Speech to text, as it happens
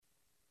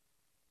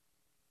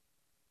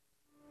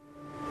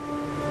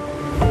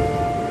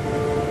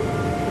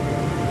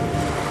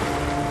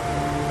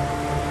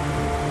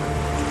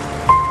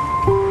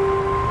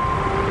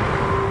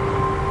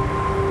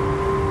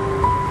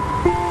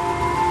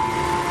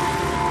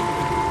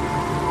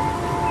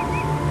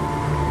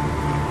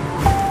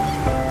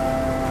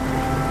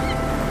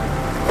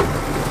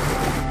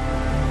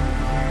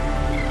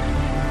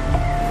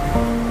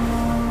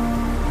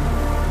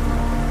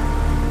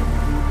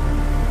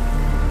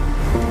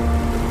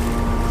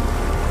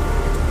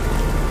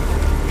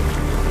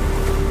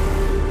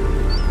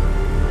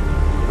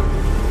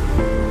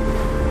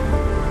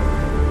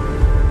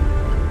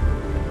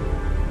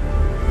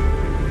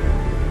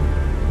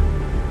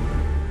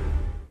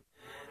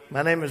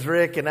My name is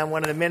Rick, and I'm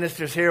one of the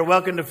ministers here.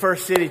 Welcome to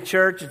First City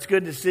Church. It's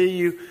good to see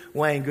you.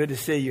 Wayne, good to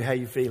see you. How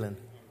you feeling?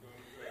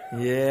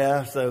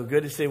 Yeah, so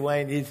good to see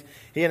Wayne.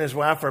 He and his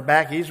wife are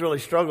back. He's really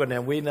struggling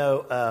now. We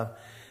know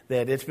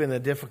that it's been a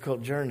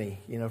difficult journey,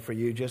 for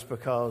you just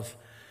because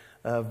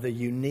of the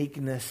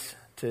uniqueness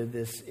to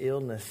this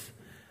illness.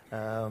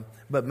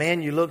 But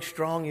man, you look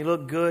strong. You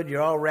look good.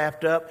 You're all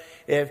wrapped up.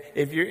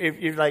 If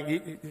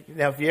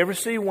you ever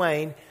see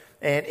Wayne,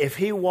 and if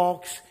he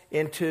walks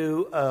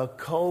into a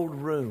cold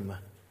room,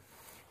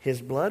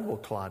 his blood will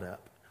clot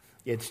up.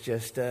 It's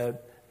just a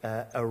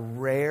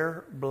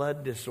rare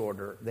blood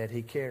disorder that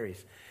he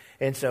carries.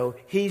 And so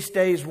he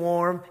stays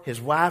warm. His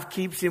wife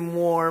keeps him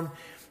warm.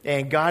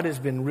 And God has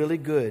been really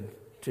good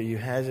to you,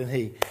 hasn't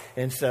he?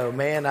 And so,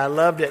 man, I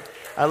loved it.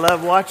 I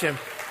love watching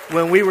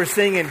when we were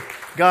singing,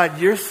 God,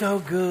 you're so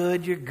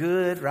good. You're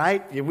good,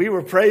 right? We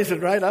were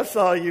praising, right? I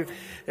saw you.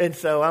 And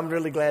so I'm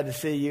really glad to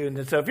see you.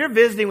 And so if you're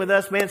visiting with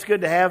us, man, it's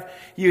good to have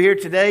you here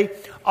today.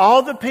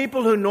 All the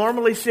people who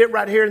normally sit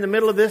right here in the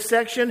middle of this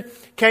section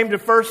came to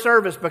first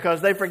service because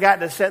they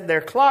forgot to set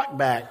their clock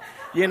back,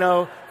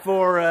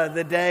 for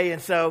the day.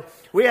 And so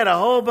we had a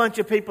whole bunch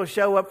of people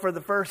show up for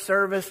the first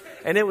service,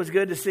 and it was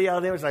good to see all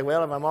of them. It was like,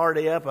 well, if I'm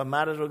already up, I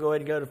might as well go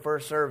ahead and go to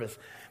first service.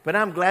 But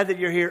I'm glad that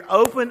you're here.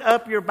 Open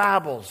up your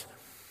Bibles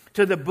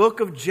to the book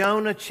of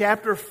Jonah,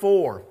 chapter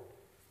 4.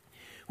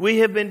 We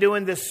have been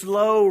doing this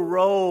slow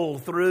roll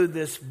through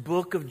this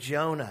book of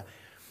Jonah.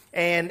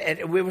 And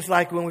it was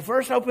like when we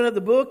first opened up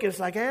the book, it's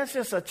like, it's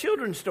just a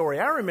children's story.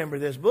 I remember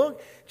this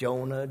book.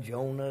 Jonah,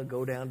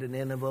 go down to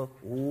Nineveh.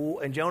 Ooh,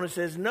 and Jonah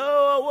says, no,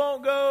 I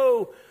won't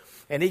go.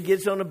 And he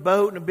gets on a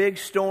boat in a big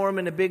storm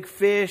and a big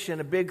fish and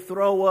a big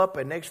throw up.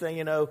 And next thing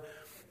you know,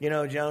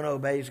 Jonah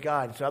obeys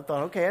God. So I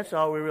thought, okay, that's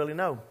all we really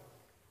know.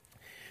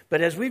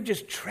 But as we've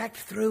just trekked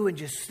through and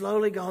just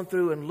slowly gone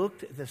through and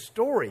looked at the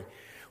story,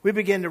 we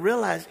begin to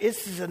realize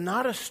this is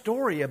not a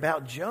story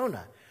about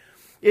Jonah.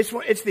 It's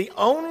the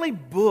only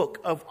book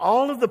of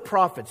all of the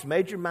prophets,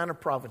 major, minor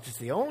prophets. It's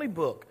the only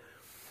book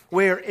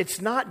where it's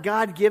not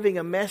God giving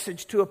a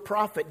message to a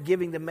prophet,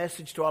 giving the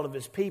message to all of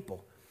his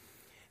people.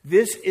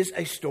 This is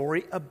a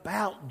story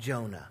about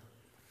Jonah.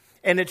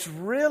 And it's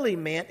really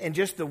meant in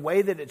just the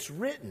way that it's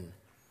written,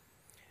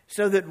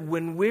 so that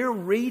when we're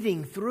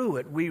reading through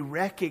it, we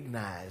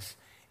recognize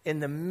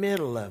in the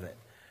middle of it,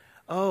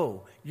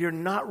 oh, you're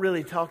not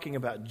really talking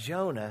about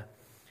Jonah,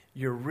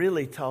 you're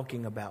really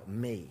talking about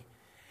me.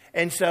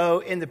 And so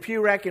in the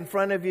pew rack in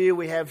front of you,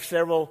 we have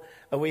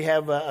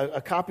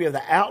a copy of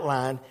the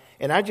outline,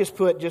 and I just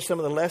put just some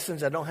of the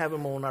lessons. I don't have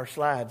them on our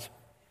slides,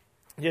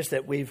 just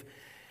that we've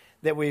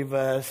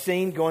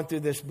seen going through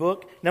this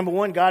book. Number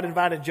one, God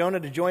invited Jonah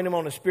to join him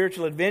on a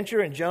spiritual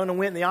adventure, and Jonah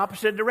went in the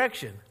opposite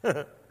direction.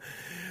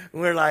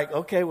 We're like,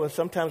 okay, well,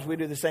 sometimes we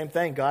do the same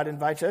thing. God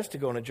invites us to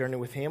go on a journey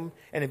with him,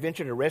 an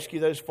adventure to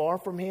rescue those far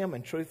from him,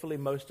 and truthfully,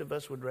 most of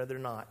us would rather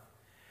not.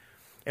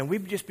 And we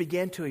just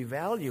began to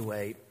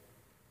evaluate,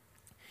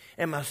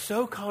 am I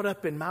so caught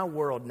up in my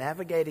world,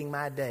 navigating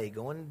my day,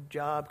 going to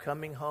job,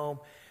 coming home,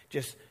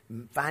 just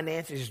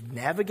finances, just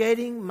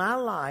navigating my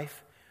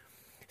life,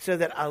 so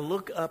that I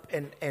look up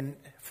and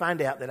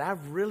find out that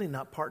I've really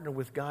not partnered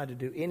with God to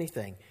do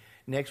anything.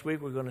 Next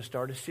week, we're going to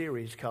start a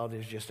series called,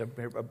 there's just a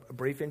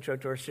brief intro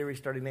to our series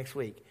starting next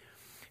week,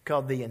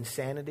 called The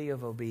Insanity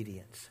of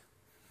Obedience.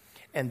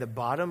 And the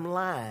bottom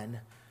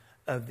line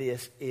of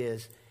this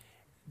is,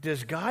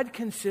 does God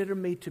consider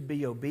me to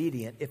be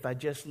obedient if I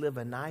just live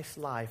a nice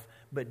life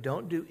but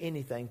don't do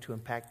anything to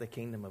impact the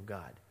kingdom of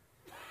God?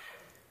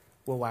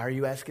 Well, why are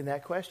you asking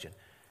that question?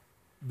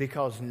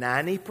 Because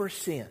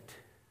 90%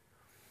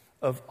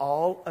 of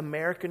all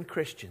American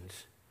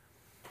Christians,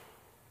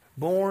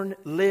 born,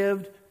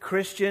 lived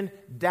Christian,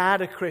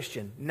 died a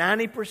Christian,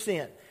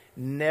 90%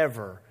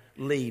 never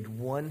lead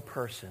one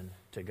person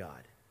to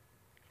God.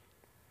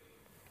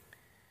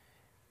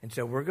 And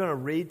so we're going to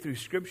read through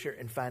Scripture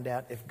and find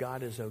out if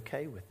God is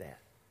okay with that,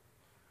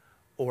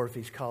 or if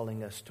he's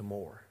calling us to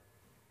more.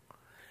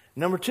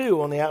 Number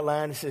two on the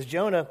outline, it says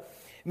Jonah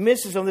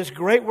misses on this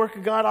great work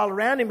of God all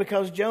around him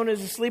because Jonah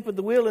is asleep at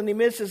the wheel, and he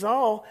misses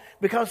all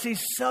because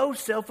he's so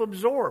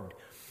self-absorbed.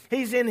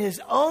 He's in his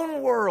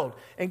own world,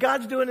 and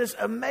God's doing this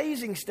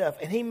amazing stuff,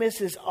 and he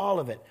misses all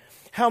of it.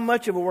 How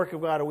much of a work of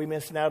God are we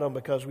missing out on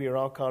because we are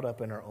all caught up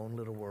in our own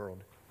little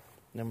world?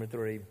 Number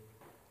three,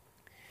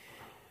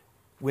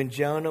 when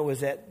Jonah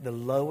was at the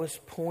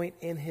lowest point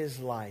in his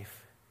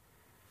life,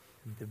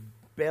 the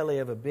belly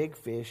of a big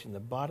fish in the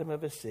bottom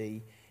of a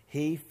sea,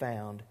 he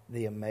found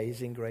the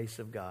amazing grace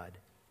of God.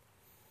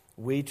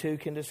 We too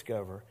can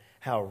discover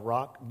how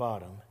rock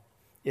bottom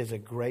is a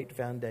great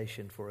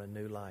foundation for a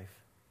new life.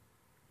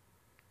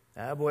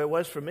 Ah, boy, it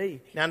was for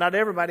me. Now, not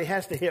everybody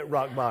has to hit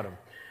rock bottom,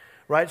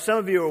 right? Some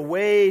of you are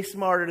way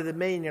smarter than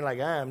me, and you're like,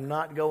 I'm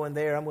not going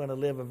there. I'm going to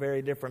live a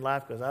very different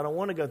life because I don't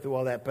want to go through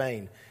all that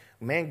pain.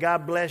 Man,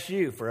 God bless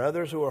you. For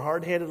others who are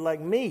hard-headed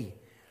like me,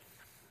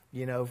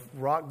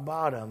 rock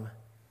bottom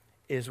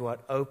is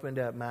what opened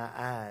up my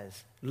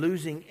eyes.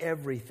 Losing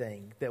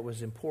everything that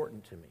was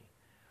important to me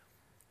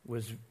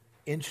was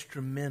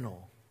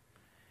instrumental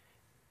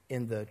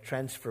in the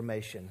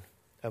transformation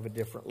of a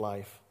different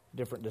life,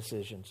 different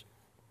decisions.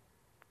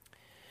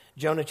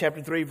 Jonah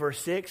chapter 3, verse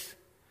 6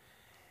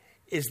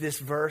 is this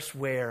verse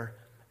where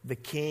the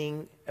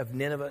king of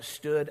Nineveh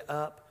stood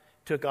up,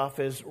 took off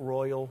his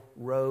royal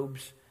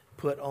robes,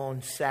 put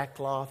on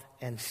sackcloth,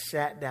 and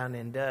sat down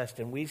in dust.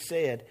 And we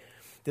said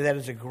that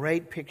is a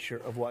great picture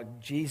of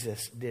what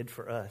Jesus did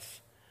for us.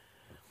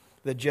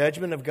 The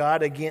judgment of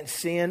God against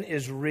sin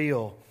is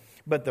real,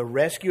 but the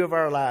rescue of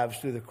our lives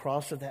through the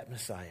cross of that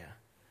Messiah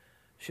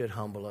should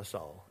humble us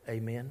all.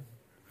 Amen?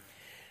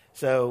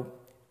 So,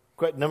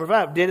 number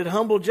 5, did it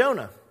humble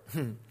Jonah?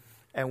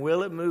 And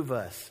will it move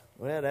us?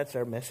 Well, that's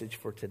our message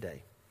for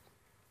today.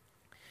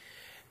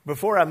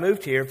 Before I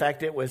moved here, in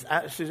fact, it was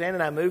Suzanne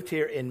and I moved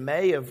here in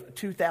May of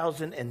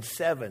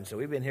 2007, so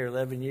we've been here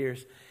 11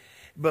 years.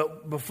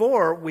 But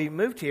before we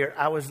moved here,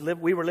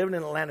 we were living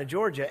in Atlanta,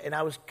 Georgia, and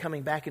I was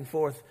coming back and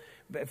forth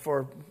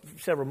for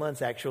several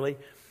months, actually.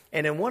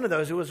 And in one of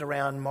those, it was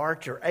around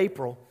March or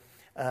April,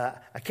 I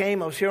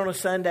was here on a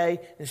Sunday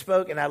and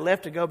spoke, and I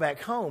left to go back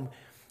home.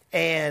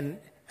 And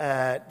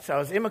so I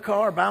was in my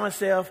car by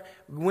myself,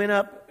 went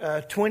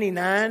up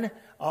 29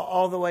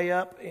 all the way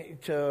up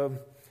to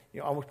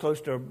almost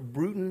close to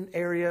Bruton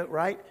area,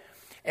 right?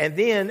 And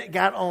then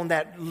got on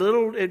that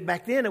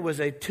back then it was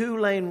a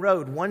 2-lane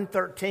road,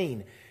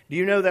 113. Do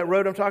you know that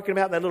road I'm talking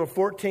about? That little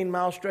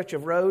 14-mile stretch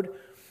of road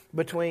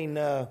between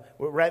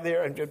right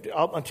there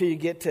until you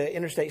get to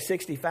Interstate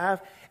 65.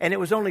 And it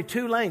was only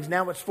 2 lanes.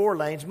 Now it's 4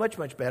 lanes, much,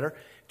 much better.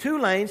 2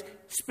 lanes,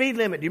 speed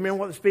limit. Do you remember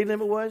what the speed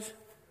limit was?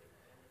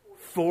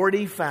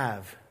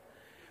 45.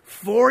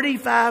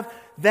 45,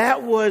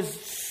 that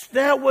was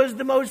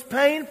the most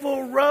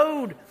painful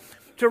road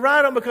to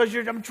ride on because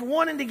I'm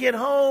wanting to get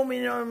home,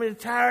 I'm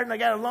tired and I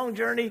got a long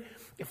journey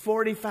at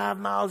 45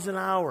 miles an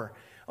hour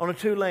on a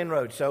 2-lane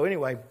road. So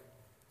anyway,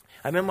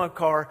 I'm in my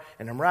car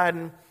and I'm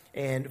riding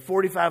and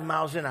 45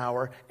 miles an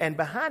hour, and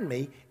behind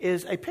me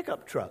is a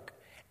pickup truck.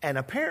 And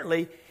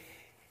apparently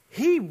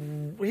he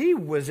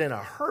was in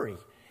a hurry.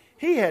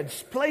 He had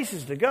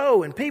places to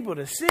go and people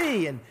to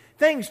see and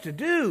things to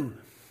do.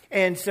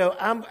 And so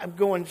I'm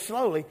going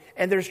slowly,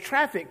 and there's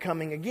traffic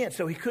coming again,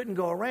 so he couldn't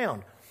go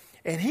around.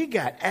 And he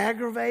got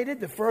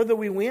aggravated. The further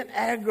we went,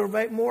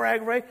 more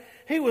aggravated.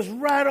 He was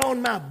right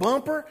on my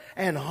bumper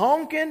and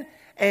honking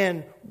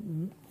and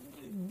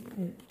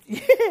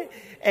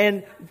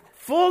and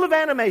full of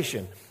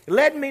animation,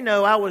 letting me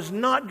know I was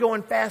not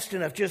going fast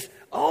enough, just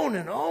on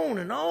and on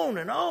and on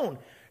and on.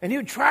 And he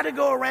would try to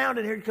go around,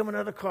 and here'd come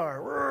another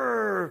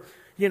car.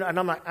 And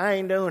I'm like, I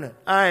ain't doing it.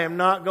 I am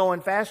not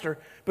going faster.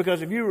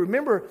 Because if you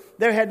remember,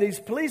 there had these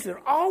police that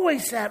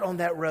always sat on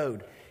that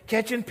road,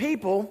 catching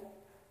people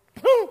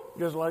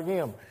just like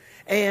him.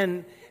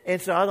 And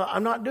so I thought,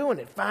 I'm not doing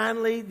it.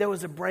 Finally, there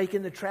was a break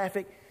in the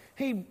traffic.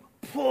 He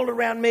pulled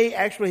around me.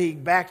 Actually, he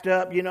backed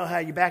up. You know how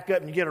you back up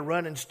and you get a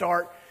running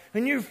start.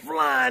 And you're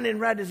flying,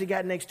 and right as he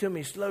got next to me,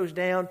 he slows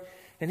down.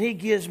 And he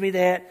gives me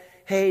that,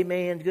 hey,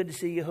 man, good to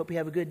see you. Hope you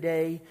have a good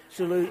day.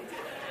 Salute.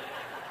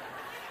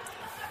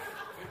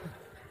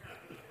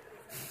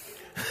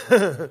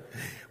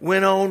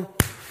 Went on,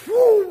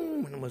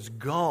 whoom, and was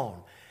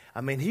gone. I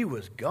mean, he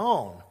was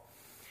gone.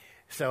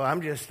 So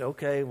I'm just,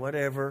 okay,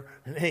 whatever.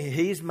 And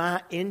he's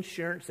my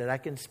insurance that I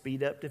can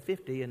speed up to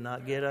 50 and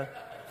not get a...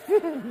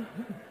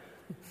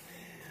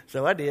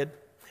 So I did.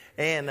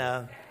 And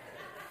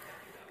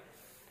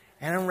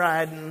I'm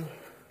riding.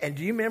 And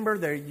do you remember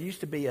there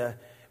used to be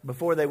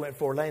before they went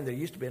 4-lane, there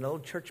used to be an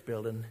old church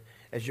building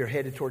as you're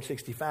headed toward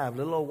 65, a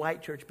little old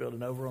white church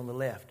building over on the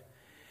left.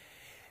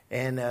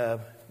 And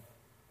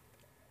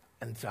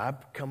so I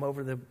come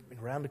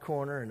around the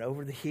corner and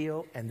over the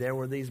hill, and there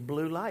were these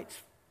blue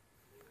lights.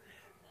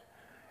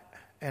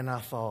 And I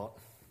thought,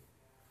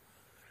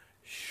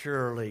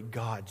 surely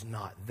God's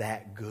not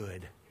that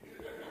good.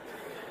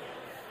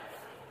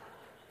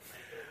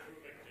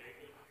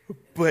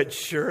 But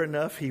sure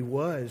enough, he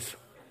was.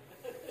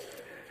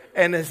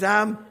 And as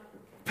I'm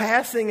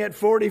passing at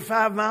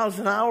 45 miles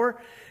an hour,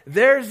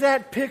 there's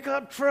that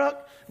pickup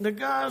truck. The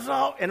guy's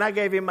all, and I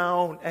gave him my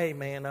own, hey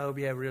man, I hope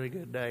you have a really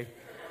good day.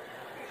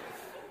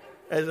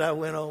 As I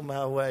went on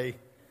my way.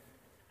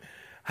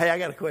 Hey, I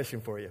got a question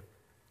for you.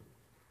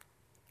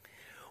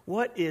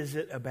 What is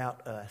it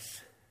about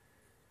us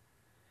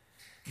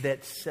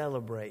that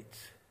celebrates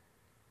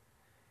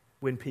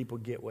when people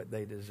get what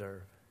they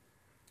deserve?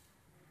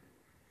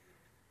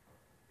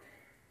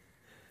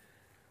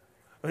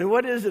 I mean,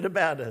 what is it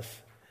about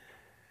us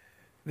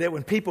that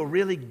when people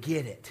really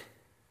get it,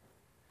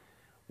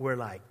 we're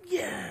like,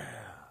 yeah,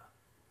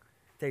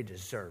 they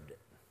deserved it?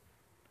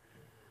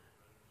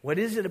 What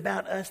is it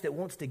about us that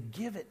wants to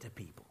give it to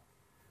people?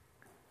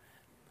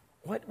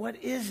 What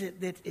is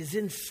it that is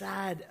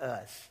inside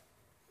us?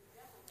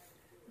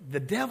 The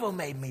devil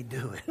made me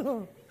do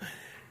it.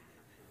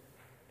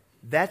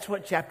 That's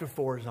what chapter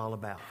 4 is all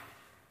about.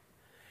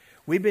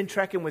 We've been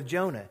trekking with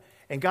Jonah,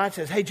 and God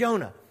says, hey,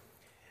 Jonah,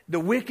 The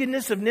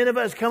wickedness of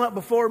Nineveh has come up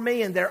before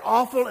me, and they're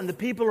awful, and the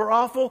people are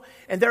awful,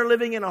 and they're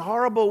living in a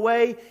horrible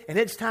way, and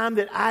it's time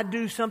that I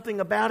do something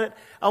about it.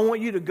 I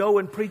want you to go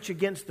and preach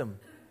against them.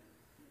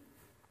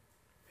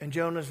 And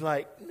Jonah's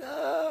like,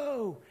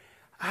 no,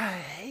 I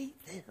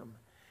hate them.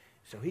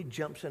 So he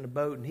jumps in a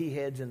boat, and he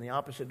heads in the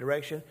opposite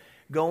direction,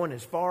 going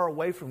as far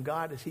away from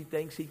God as he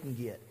thinks he can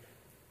get.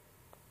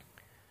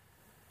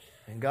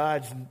 And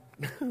God's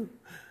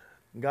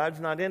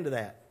not into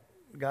that.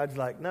 God's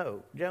like,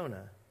 no,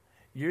 Jonah,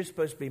 you're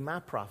supposed to be my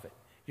prophet.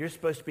 You're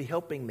supposed to be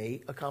helping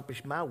me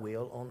accomplish my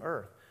will on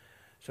earth.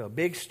 So a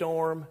big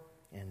storm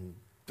and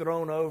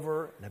thrown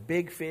over and a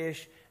big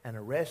fish and a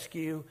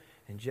rescue.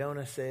 And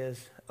Jonah says,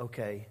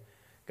 okay,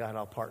 God,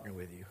 I'll partner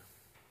with you.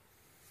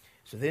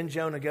 So then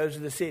Jonah goes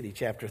to the city,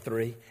 chapter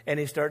 3, and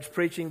he starts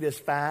preaching this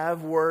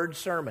 5-word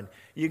sermon.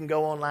 You can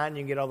go online,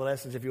 you can get all the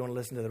lessons if you want to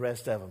listen to the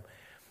rest of them.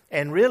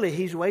 And really,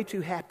 he's way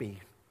too happy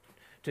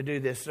to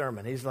do this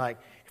sermon. He's like,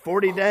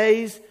 40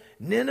 days,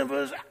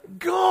 Nineveh's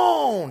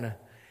gone.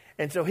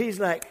 And so he's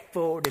like,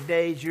 40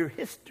 days, your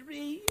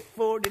history.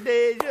 40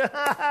 days,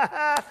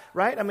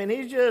 right? I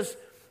mean,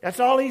 that's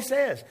all he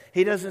says.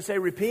 He doesn't say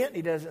repent.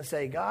 He doesn't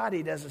say God.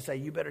 He doesn't say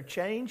you better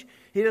change.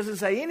 He doesn't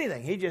say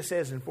anything. He just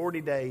says in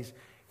 40 days,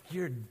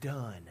 you're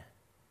done.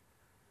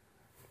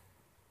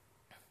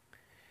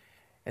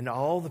 And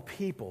all the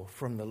people,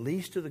 from the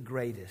least to the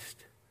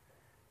greatest,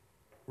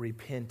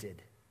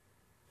 repented,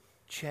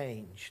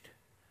 changed,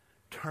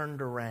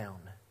 turned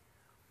around.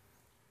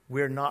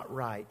 We're not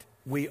right.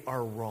 We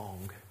are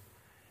wrong.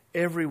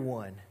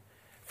 Everyone,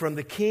 from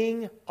the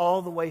king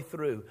all the way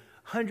through,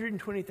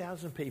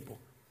 120,000 people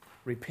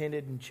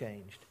repented and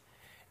changed.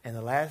 And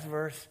the last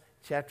verse,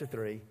 chapter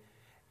 3,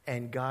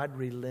 and God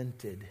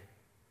relented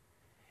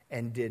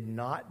and did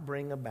not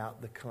bring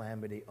about the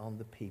calamity on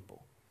the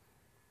people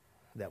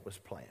that was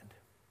planned.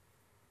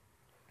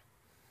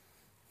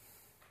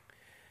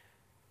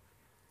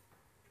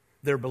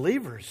 They're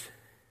believers.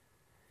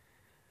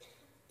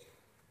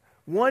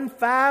 One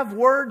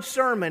 5-word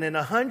sermon and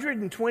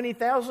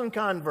 120,000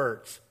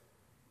 converts.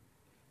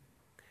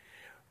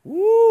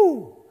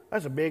 Woo!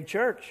 That's a big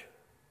church.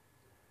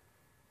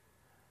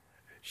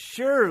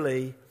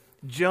 Surely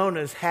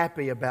Jonah's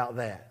happy about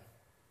that.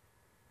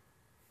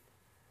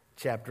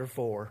 Chapter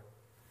 4,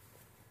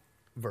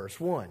 verse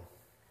 1.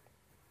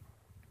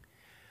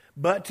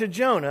 But to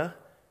Jonah,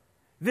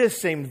 this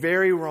seemed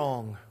very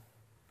wrong,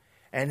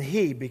 and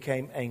he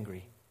became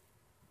angry.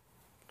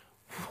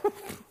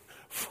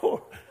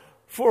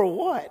 For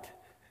what?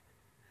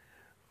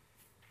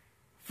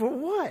 For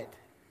what?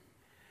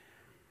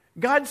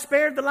 God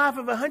spared the life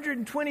of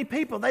 120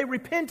 people. They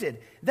repented.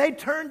 They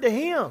turned to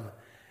him.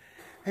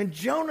 And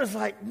Jonah's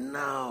like,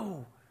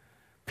 no,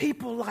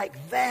 people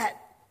like that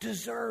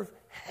deserve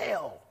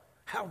hell.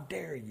 How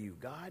dare you,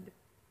 God?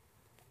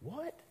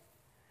 What?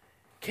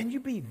 Can you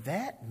be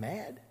that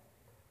mad?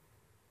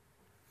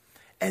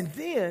 And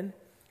then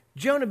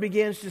Jonah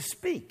begins to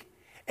speak.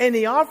 And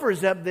he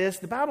offers up this,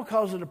 the Bible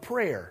calls it a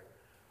prayer.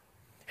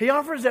 He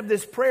offers up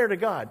this prayer to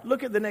God.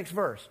 Look at the next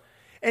verse.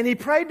 And he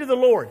prayed to the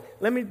Lord.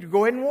 Let me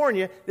go ahead and warn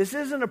you, this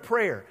isn't a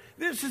prayer.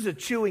 This is a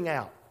chewing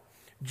out.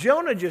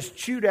 Jonah just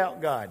chewed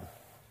out God.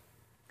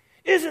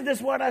 Isn't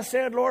this what I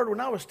said, Lord,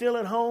 when I was still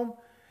at home?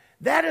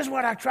 That is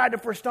what I tried to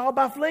forestall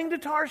by fleeing to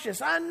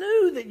Tarshish. I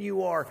knew that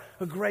you are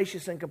a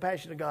gracious and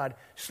compassionate God,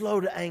 slow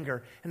to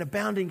anger and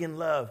abounding in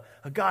love,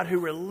 a God who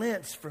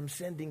relents from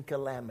sending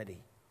calamity.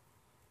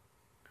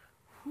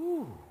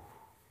 Whew.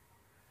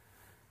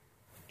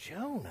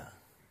 Jonah.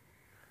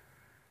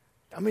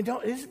 I mean,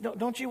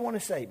 don't you want to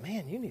say,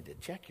 man, you need to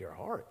check your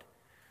heart.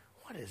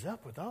 What is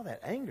up with all that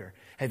anger?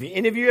 Have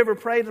any of you ever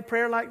prayed a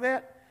prayer like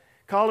that?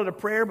 Call it a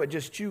prayer, but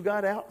just chew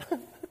God out?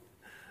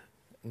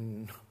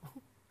 No.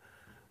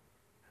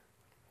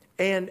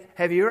 And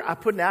have you ever, I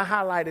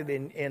highlighted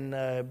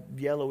in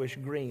yellowish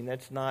green.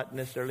 That's not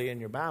necessarily in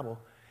your Bible.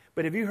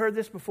 But have you heard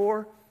this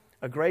before?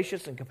 A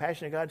gracious and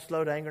compassionate God,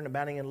 slow to anger and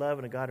abounding in love,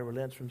 and a God who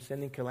relents from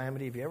sending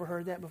calamity. Have you ever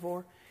heard that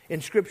before? In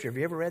Scripture, have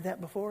you ever read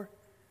that before?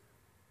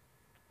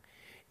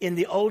 In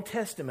the Old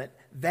Testament,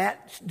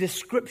 that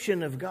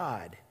description of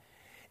God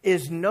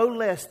is no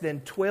less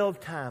than 12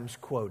 times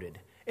quoted.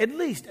 At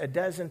least a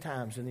dozen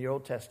times in the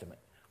Old Testament.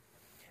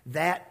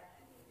 That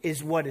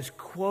is what is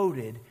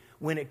quoted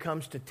when it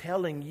comes to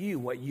telling you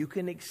what you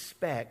can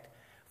expect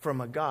from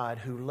a God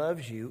who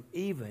loves you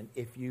even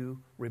if you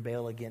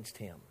rebel against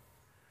him.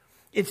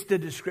 It's the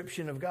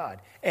description of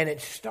God. And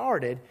it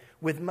started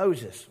with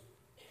Moses.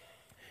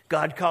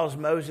 God calls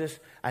Moses,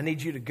 I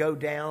need you to go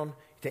down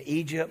to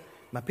Egypt.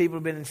 My people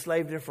have been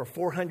enslaved there for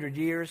 400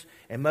 years.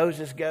 And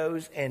Moses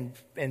goes and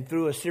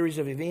through a series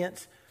of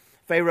events,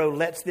 Pharaoh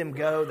lets them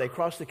go. They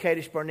cross the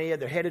Kadesh Barnea.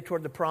 They're headed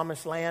toward the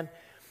promised land.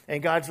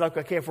 And God's like,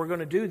 okay, if we're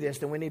going to do this,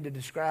 then we need to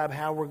describe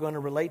how we're going to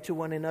relate to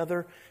one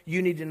another.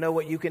 You need to know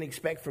what you can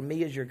expect from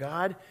me as your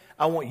God.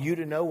 I want you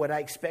to know what I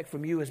expect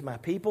from you as my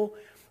people.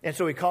 And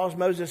so he calls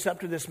Moses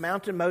up to this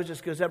mountain.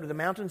 Moses goes up to the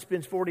mountain,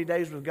 spends 40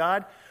 days with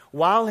God.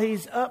 While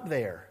he's up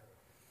there,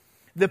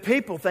 the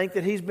people think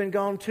that he's been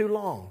gone too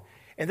long.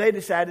 And they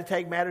decided to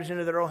take matters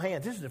into their own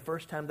hands. This is the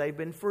first time they've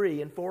been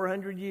free in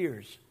 400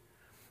 years.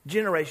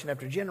 Generation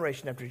after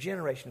generation after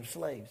generation of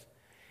slaves.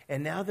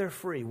 And now they're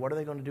free. What are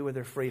they going to do with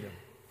their freedom?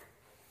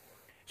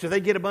 So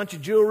they get a bunch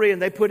of jewelry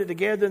and they put it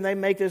together and they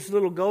make this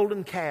little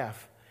golden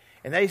calf.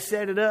 And they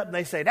set it up and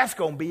they say, that's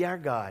going to be our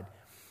God.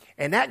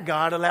 And that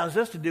God allows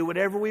us to do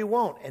whatever we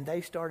want. And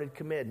they started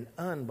committing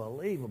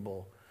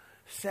unbelievable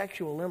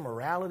sexual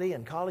immorality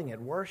and calling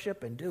it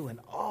worship and doing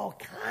all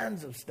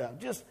kinds of stuff.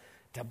 Just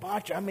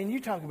debauchery. I mean, you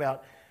talk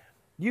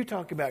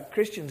about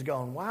Christians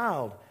going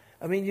wild.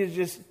 I mean,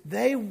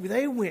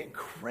 they went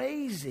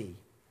crazy.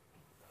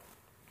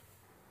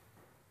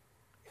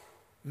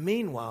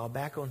 Meanwhile,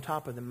 back on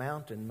top of the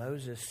mountain,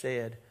 Moses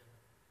said,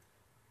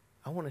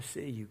 I want to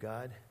see you,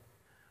 God.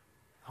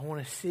 I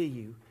want to see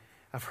you.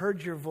 I've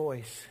heard your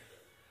voice.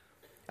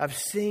 I've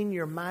seen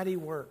your mighty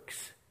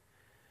works.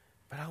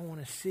 But I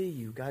want to see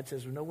you. God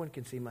says, well, no one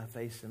can see my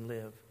face and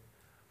live.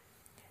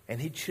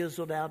 And he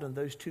chiseled out on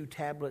those 2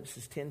 tablets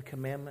his 10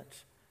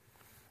 commandments.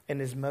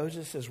 And as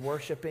Moses is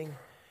worshiping,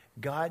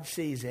 God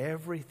sees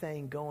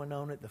everything going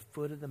on at the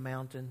foot of the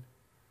mountain.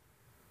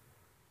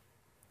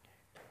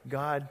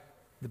 God,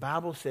 the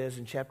Bible says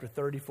in chapter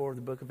 34 of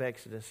the book of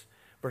Exodus,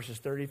 verses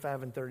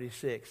 35 and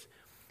 36,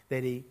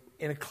 that he,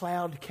 in a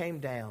cloud,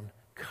 came down,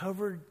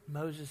 covered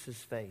Moses'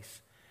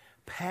 face,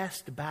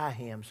 passed by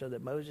him so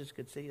that Moses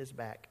could see his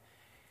back.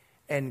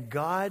 And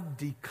God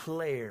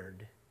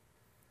declared,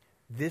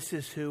 this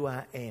is who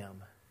I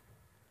am.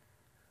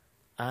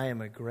 I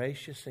am a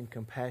gracious and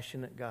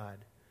compassionate God,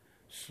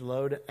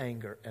 slow to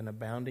anger and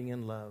abounding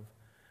in love,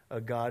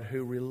 a God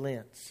who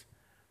relents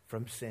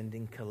from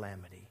sending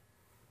calamity.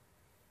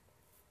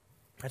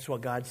 That's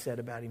what God said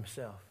about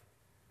himself.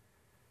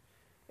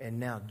 And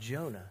now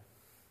Jonah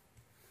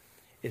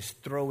is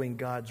throwing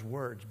God's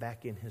words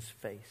back in his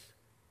face.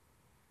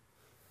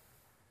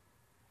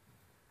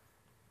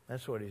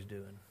 That's what he's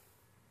doing.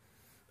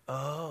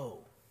 Oh,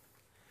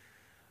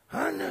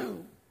 I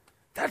know.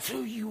 That's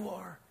who you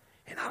are.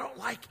 And I don't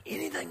like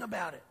anything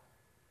about it.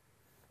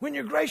 When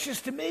you're gracious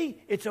to me,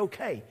 it's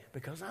okay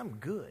because I'm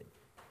good.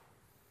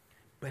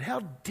 But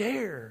how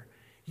dare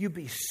you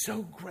be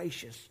so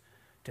gracious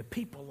to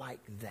people like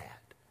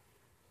that?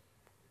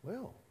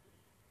 Well,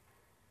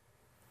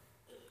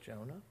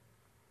 Jonah.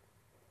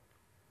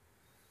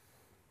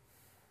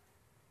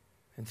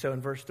 And so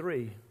in verse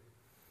 3,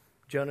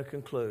 Jonah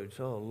concludes,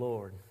 oh,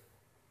 Lord,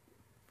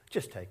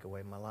 just take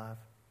away my life.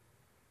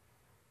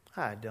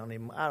 I don't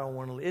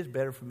want to live. It's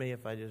better for me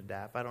if I just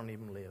die, if I don't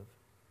even live.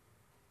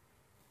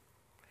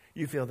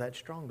 You feel that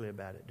strongly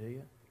about it, do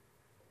you?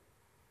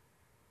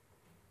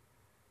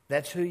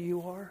 That's who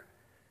you are?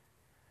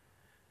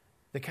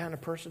 The kind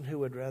of person who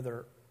would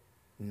rather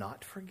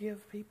not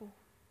forgive people?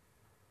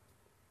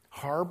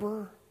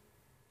 Harbor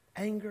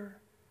anger,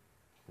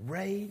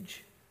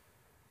 rage,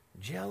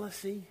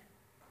 jealousy?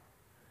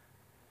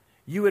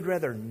 You would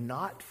rather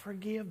not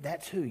forgive?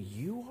 That's who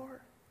you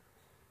are?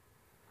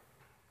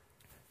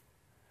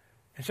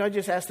 And so I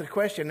just asked the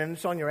question, and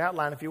it's on your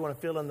outline if you want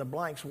to fill in the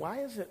blanks.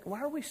 Why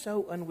are we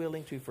so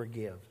unwilling to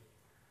forgive?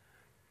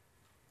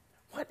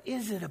 What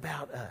is it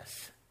about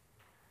us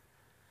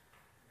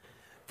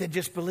that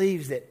just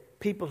believes that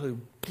people who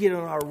get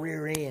on our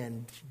rear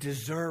end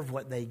deserve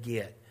what they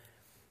get?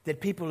 That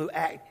people who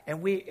act,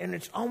 and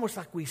it's almost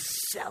like we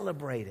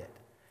celebrate it.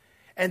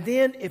 And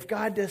then if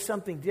God does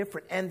something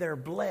different and they're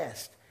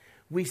blessed,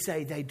 we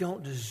say they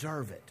don't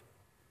deserve it.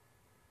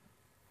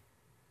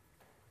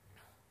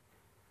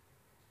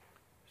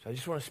 So I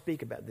just want to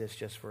speak about this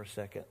just for a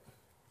second.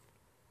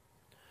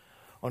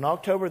 On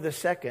October the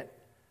 2nd,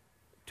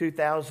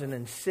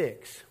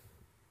 2006,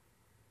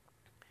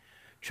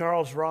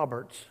 Charles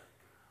Roberts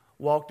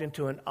walked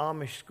into an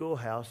Amish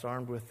schoolhouse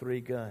armed with 3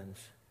 guns.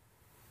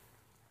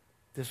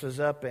 This was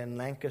up in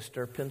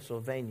Lancaster,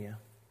 Pennsylvania.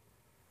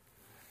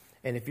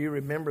 And if you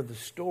remember the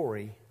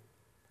story,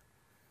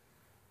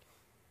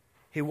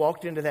 he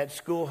walked into that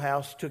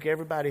schoolhouse, took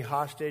everybody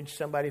hostage.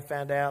 Somebody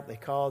found out. They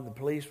called. The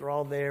police were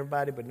all there,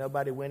 everybody, but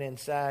nobody went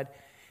inside.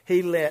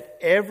 He let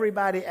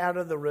everybody out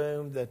of the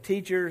room, the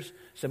teachers,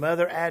 some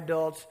other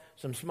adults,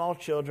 some small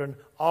children,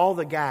 all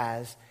the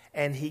guys,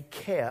 and he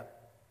kept,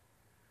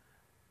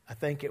 I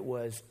think it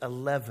was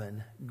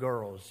 11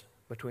 girls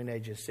between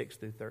ages 6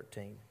 through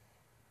 13.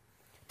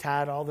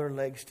 Tied all their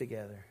legs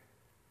together.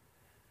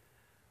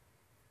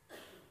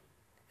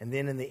 And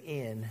then in the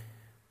end,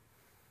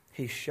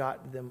 he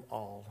shot them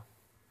all.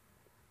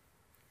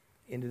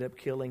 Ended up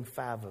killing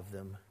 5 of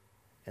them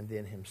and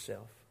then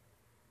himself.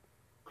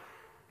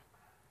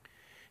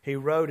 He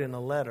wrote in a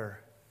letter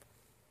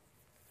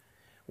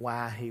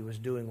why he was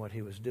doing what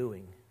he was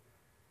doing.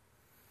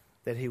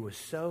 That he was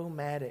so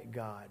mad at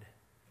God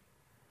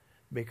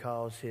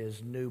because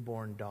his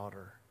newborn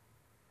daughter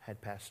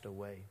had passed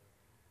away.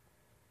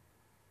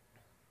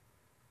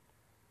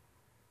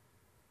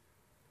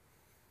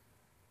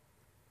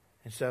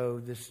 And so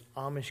this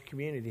Amish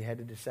community had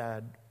to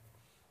decide,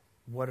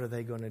 what are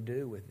they going to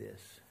do with this?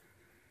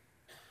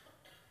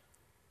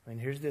 I mean,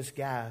 here's this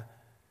guy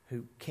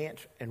who can't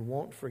and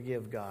won't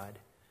forgive God,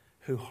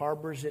 who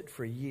harbors it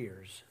for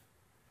years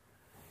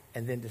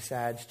and then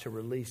decides to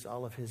release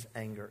all of his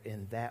anger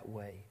in that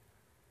way.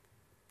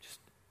 Just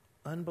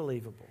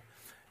unbelievable.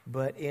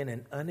 But in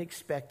an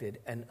unexpected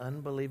and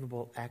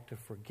unbelievable act of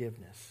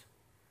forgiveness,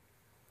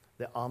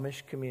 the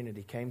Amish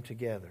community came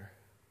together,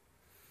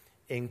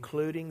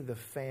 including the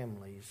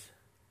families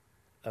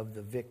of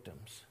the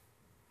victims,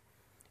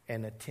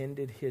 and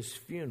attended his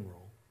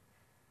funeral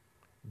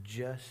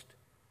just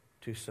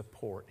to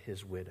support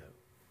his widow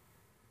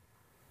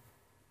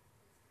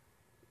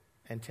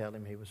and tell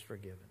him he was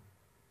forgiven.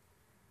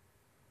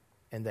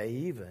 And they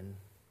even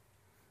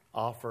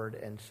offered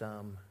and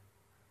some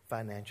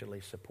financially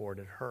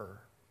supported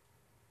her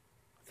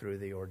through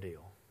the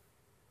ordeal.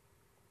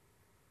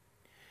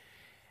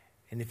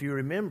 And if you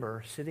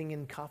remember, sitting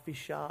in coffee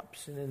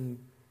shops and in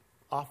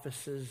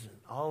offices and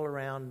all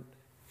around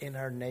in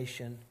our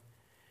nation,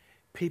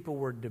 people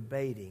were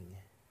debating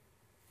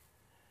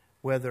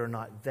whether or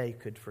not they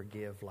could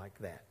forgive like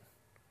that,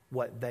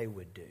 what they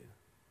would do.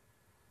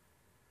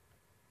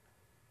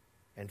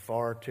 And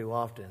far too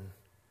often,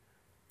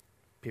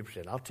 people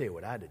said, I'll tell you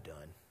what I'd have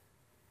done,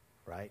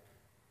 right?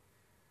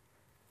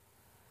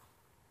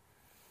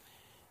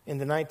 In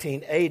the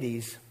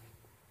 1980s,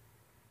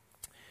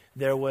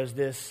 there was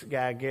this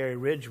guy, Gary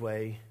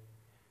Ridgway,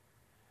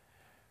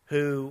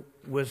 who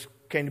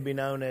came to be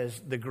known as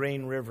the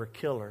Green River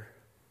Killer.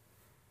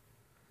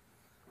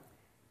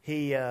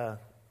 He,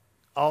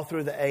 all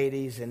through the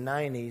 80s and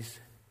 90s,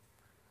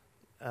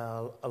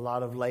 a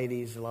lot of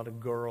ladies, a lot of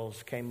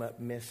girls came up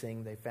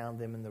missing. They found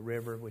them in the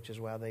river, which is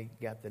why they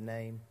got the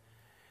name.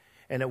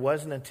 And it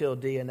wasn't until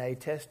DNA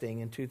testing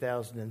in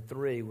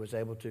 2003 was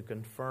able to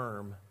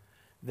confirm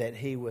that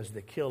he was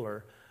the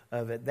killer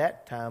of, at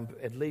that time,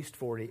 at least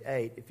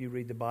 48. If you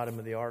read the bottom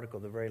of the article,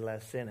 the very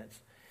last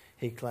sentence,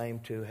 he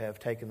claimed to have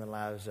taken the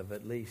lives of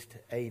at least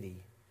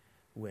 80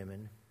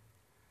 women.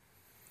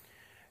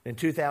 In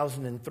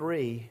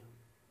 2003,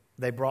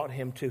 they brought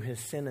him to his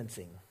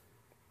sentencing.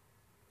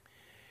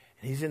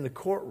 He's in the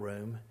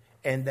courtroom,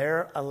 and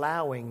they're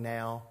allowing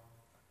now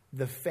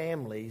the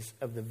families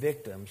of the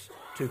victims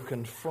to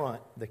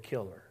confront the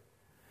killer.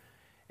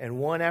 And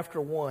one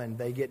after one,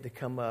 they get to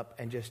come up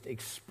and just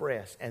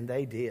express, and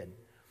they did,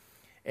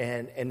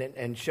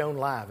 and shown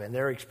live. And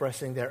they're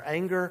expressing their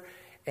anger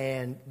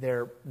and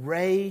their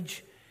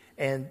rage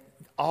and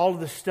all of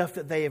the stuff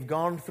that they have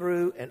gone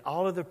through and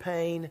all of the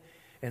pain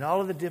and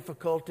all of the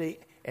difficulty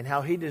and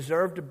how he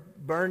deserved to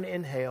burn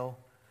in hell.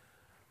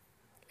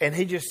 And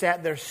he just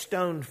sat there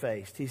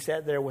stone-faced. He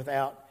sat there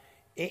without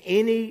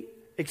any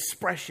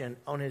expression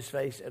on his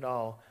face at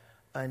all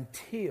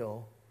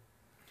until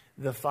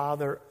the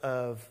father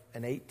of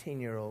an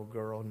 18-year-old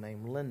girl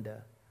named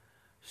Linda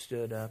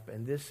stood up.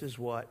 And this is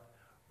what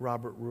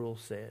Robert Rule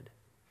said.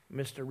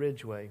 Mr.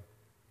 Ridgway,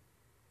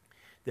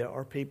 there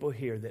are people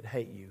here that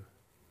hate you.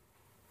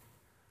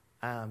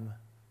 I'm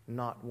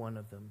not one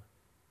of them.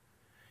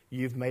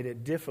 You've made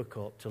it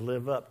difficult to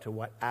live up to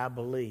what I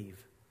believe.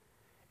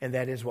 And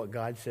that is what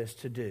God says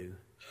to do.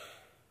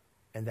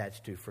 And that's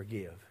to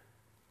forgive.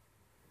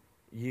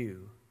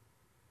 You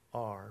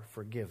are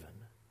forgiven,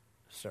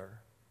 sir.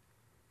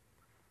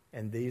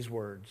 And these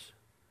words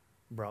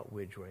brought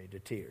Ridgway to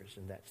tears.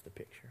 And that's the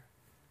picture.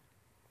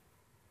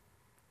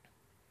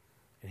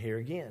 And here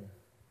again,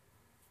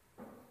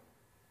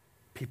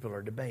 people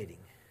are debating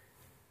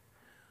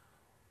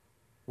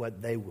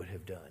what they would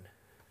have done,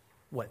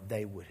 what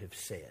they would have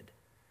said,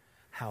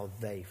 how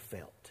they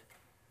felt,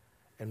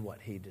 and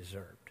what he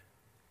deserved.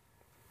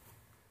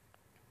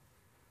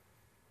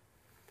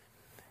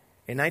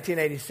 In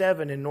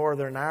 1987 in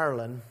Northern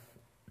Ireland,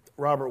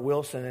 Robert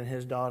Wilson and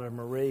his daughter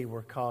Marie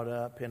were caught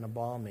up in a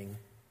bombing.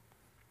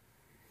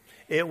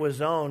 It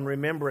was on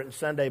Remembrance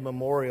Sunday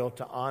Memorial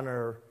to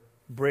honor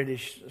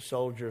British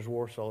soldiers,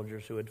 war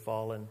soldiers who had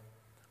fallen.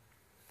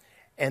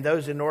 And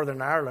those in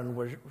Northern Ireland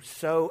were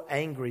so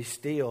angry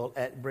still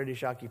at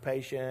British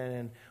occupation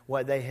and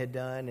what they had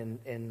done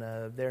in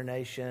their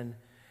nation.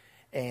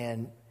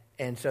 And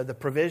so the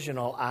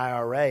Provisional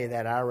IRA,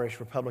 that Irish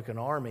Republican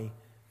Army,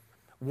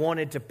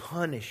 wanted to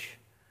punish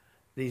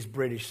these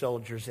British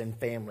soldiers and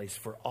families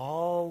for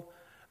all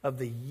of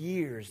the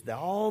years,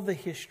 all the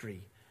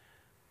history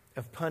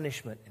of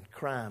punishment and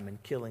crime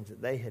and killings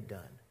that they had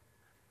done.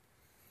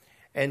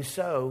 And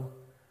so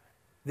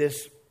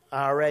this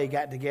IRA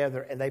got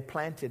together and they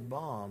planted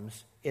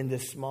bombs in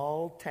this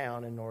small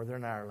town in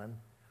Northern Ireland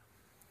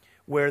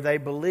where they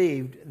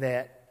believed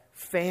that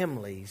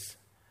families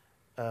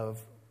of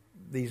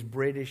these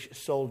British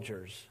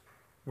soldiers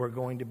were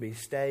going to be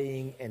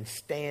staying and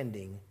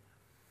standing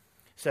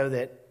so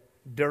that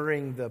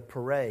during the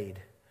parade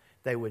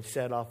they would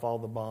set off all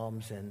the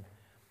bombs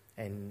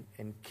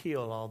and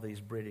kill all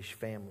these British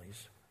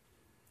families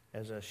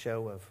as a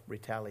show of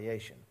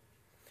retaliation.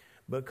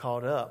 But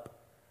caught up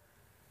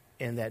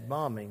in that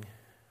bombing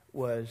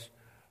was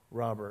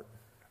Robert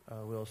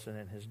Wilson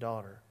and his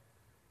daughter.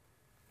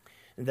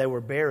 And they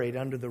were buried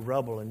under the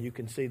rubble, and you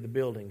can see the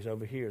buildings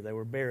over here. They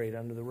were buried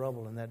under the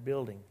rubble in that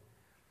building.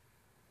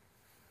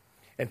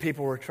 And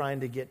people were trying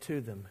to get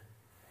to them,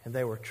 and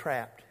they were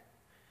trapped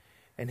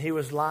And he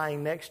was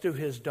lying next to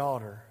his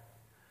daughter.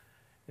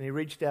 And he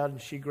reached out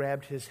and she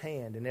grabbed his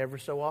hand. And ever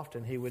so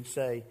often he would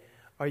say,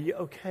 "Are you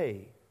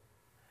okay?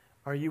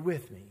 Are you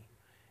with me?"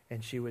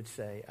 And she would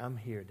say, "I'm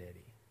here,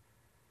 Daddy."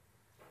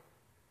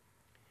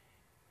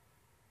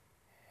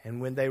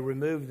 And when they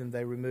removed them,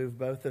 they removed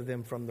both of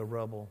them from the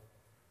rubble.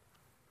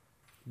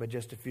 But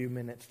just a few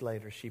minutes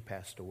later, she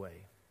passed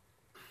away.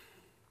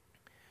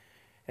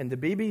 And the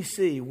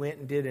BBC went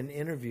and did an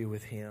interview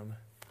with him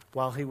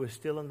while he was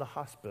still in the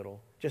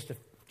hospital,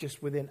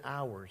 just within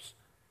hours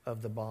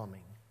of the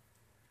bombing.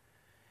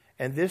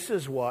 And this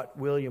is what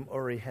William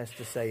Ury has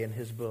to say in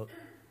his book,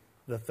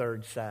 The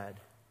Third Side.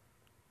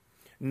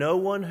 No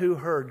one who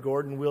heard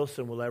Gordon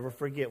Wilson will ever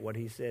forget what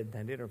he said in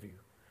that interview.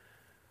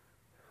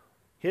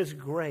 His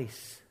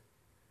grace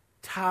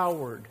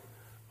towered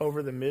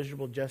over the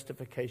miserable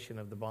justification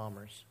of the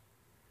bombers.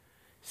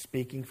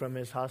 Speaking from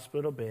his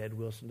hospital bed,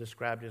 Wilson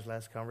described his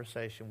last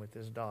conversation with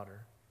his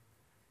daughter.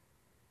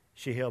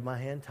 She held my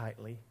hand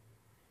tightly,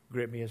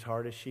 gripped me as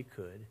hard as she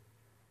could,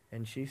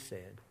 and she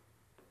said,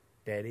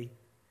 "Daddy,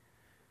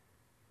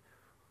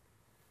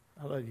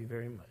 I love you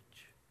very much."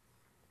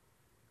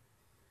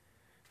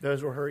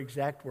 Those were her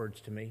exact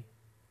words to me,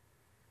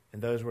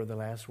 and those were the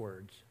last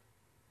words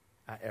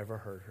I ever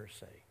heard her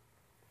say.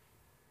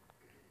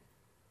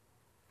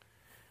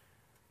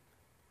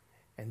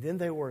 And then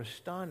they were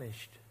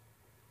astonished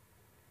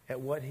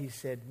at what he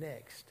said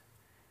next,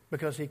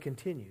 because he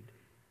continued.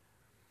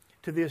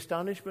 To the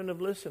astonishment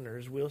of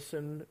listeners,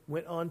 Wilson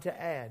went on to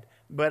add,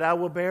 "But I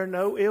will bear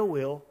no ill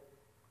will.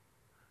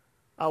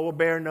 I will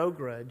bear no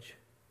grudge.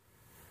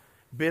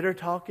 Bitter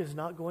talk is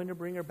not going to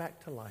bring her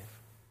back to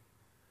life.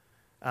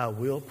 I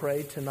will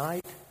pray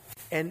tonight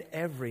and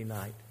every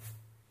night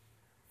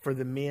for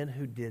the men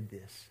who did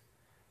this,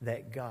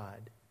 that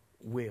God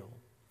will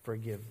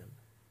forgive them."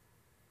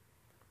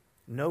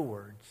 No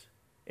words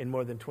in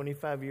more than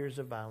 25 years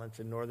of violence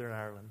in Northern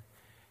Ireland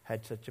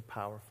had such a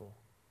powerful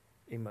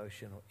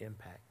emotional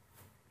impact.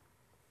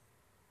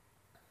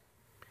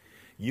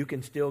 You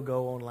can still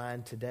go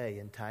online today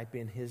and type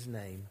in his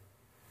name,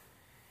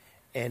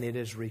 and it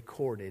is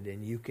recorded,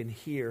 and you can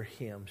hear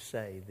him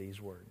say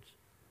these words.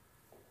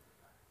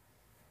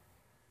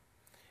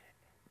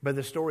 But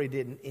the story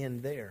didn't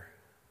end there.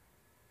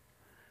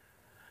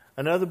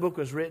 Another book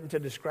was written to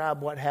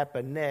describe what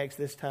happened next,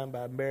 this time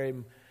by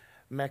Mary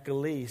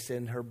McAleese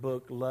in her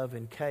book, Love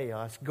and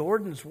Chaos.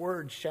 Gordon's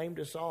words shamed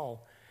us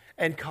all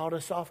and caught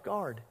us off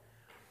guard.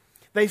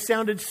 They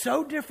sounded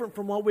so different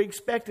from what we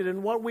expected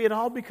and what we had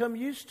all become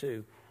used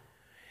to.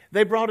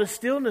 They brought a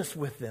stillness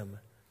with them.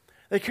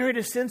 They carried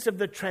a sense of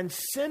the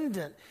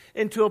transcendent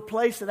into a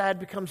place that had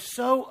become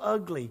so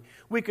ugly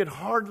we could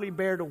hardly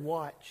bear to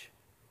watch.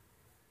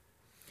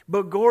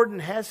 But Gordon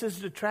has his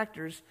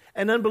detractors,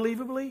 and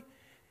unbelievably,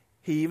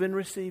 he even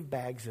received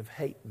bags of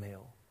hate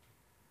mail.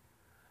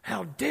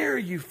 "How dare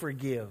you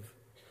forgive?"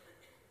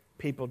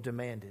 people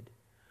demanded.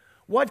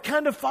 "What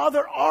kind of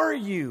father are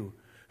you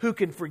who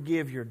can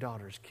forgive your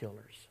daughter's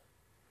killers?"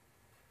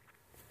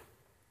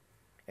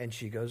 And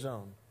she goes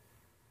on.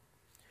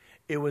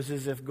 It was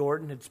as if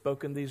Gordon had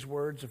spoken these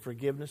words of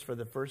forgiveness for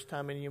the first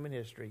time in human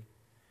history.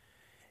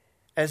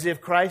 As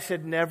if Christ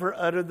had never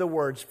uttered the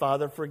words,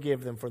 "Father,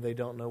 forgive them, for they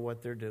don't know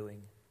what they're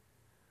doing."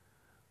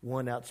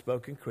 One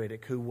outspoken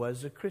critic, who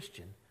was a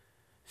Christian,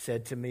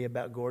 said to me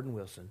about Gordon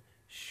Wilson,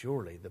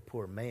 "Surely the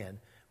poor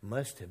man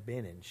must have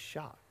been in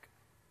shock."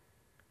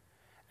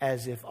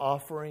 As if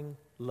offering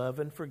love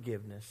and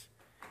forgiveness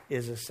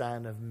is a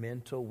sign of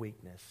mental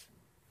weakness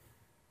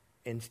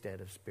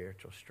instead of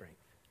spiritual strength.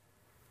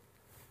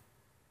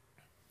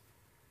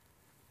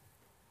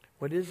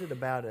 What is it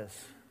about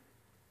us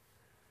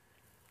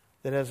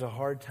that has a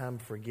hard time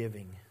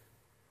forgiving,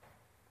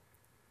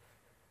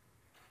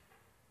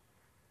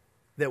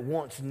 that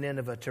wants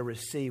Nineveh to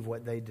receive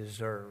what they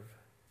deserve,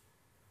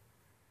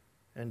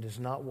 and does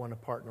not want to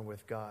partner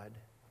with God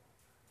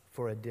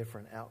for a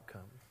different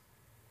outcome?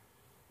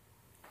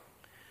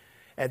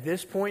 At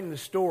this point in the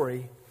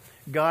story,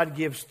 God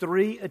gives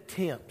 3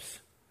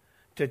 attempts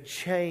to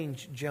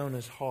change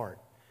Jonah's heart,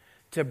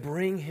 to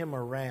bring him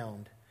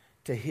around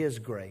to his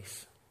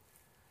grace.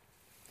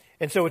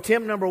 And so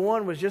attempt number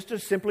 1 was just to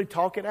simply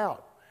talk it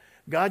out.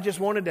 God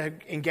just wanted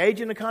to engage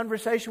in a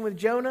conversation with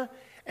Jonah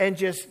and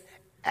just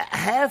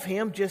have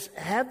him just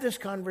have this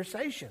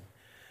conversation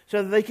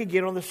so that they could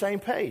get on the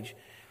same page.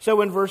 So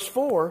in verse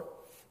 4,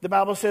 the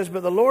Bible says,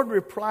 "But the Lord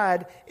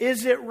replied,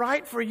 'Is it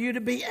right for you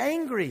to be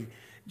angry?'"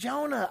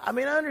 Jonah, I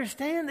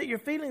understand that you're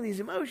feeling these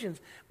emotions,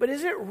 but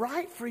is it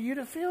right for you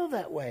to feel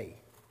that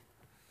way?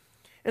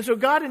 And so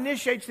God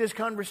initiates this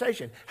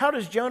conversation. How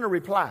does Jonah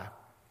reply?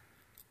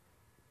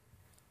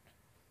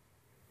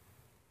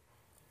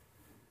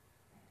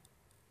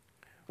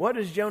 What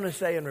does Jonah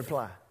say in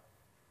reply?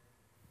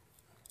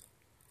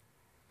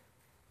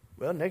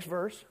 Well, next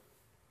verse.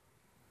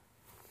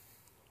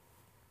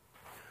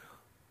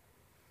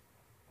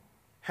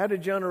 How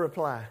did Jonah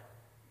reply?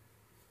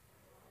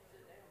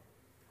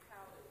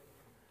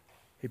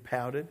 He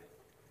pouted.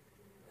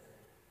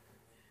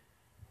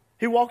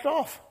 He walked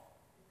off.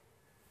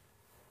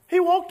 He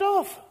walked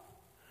off.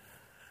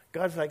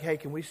 God's like, hey,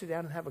 can we sit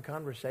down and have a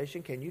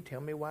conversation? Can you tell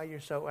me why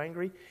you're so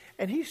angry?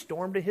 And he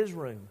stormed to his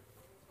room.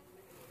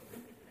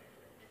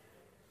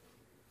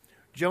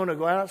 Jonah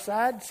go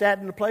outside, sat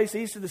in a place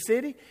east of the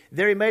city.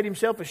 There he made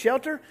himself a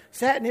shelter,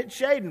 sat in its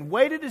shade, and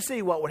waited to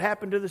see what would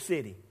happen to the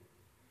city.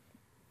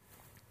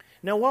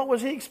 Now, what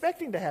was he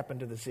expecting to happen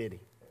to the city?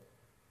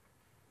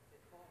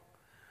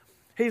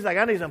 He's like,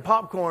 I need some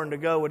popcorn to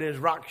go with his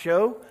rock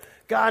show.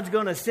 God's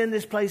going to send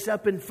this place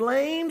up in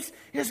flames.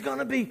 It's going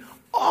to be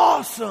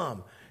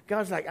awesome.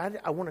 God's like,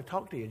 I want to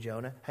talk to you,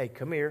 Jonah. Hey,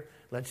 come here.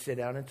 Let's sit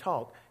down and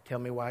talk. Tell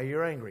me why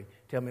you're angry.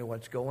 Tell me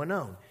what's going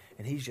on.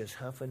 And he's just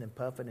huffing and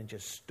puffing and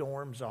just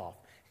storms off.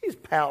 He's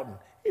pouting.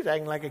 He's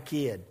acting like a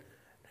kid.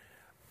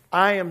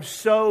 I am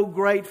so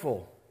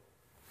grateful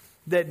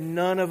that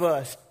none of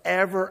us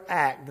ever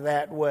act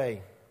that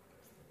way.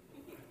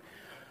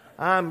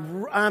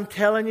 I'm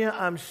telling you,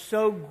 I'm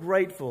so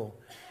grateful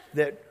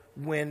that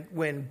when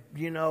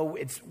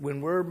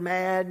we're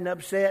mad and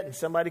upset and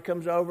somebody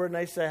comes over and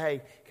they say,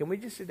 hey, can we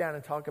just sit down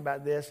and talk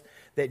about this?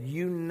 That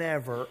you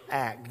never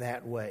act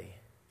that way.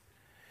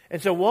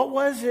 And so what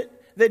was it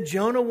that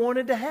Jonah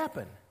wanted to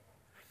happen?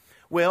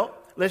 Well,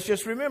 let's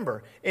just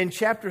remember, in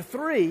chapter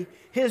 3,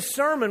 his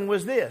sermon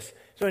was this.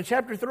 So in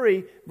chapter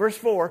 3, verse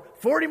 4,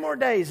 40 more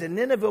days and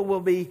Nineveh will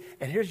be,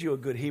 and here's you a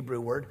good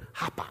Hebrew word,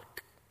 hapak.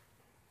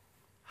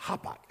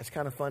 Hapak. It's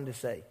kind of fun to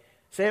say.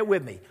 Say it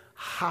with me.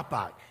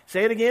 Hapak.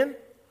 Say it again.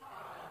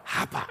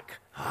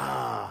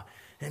 Hapak.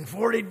 In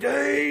 40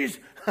 days.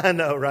 I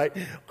know, right?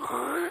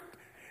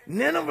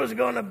 Nineveh's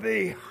going to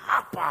be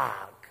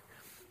hapak.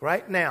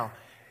 Right? Now,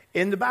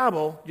 in the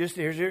Bible,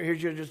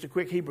 here's just a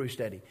quick Hebrew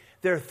study.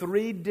 There are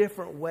 3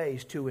 different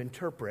ways to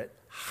interpret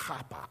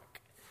hapak.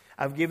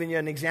 I've given you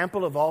an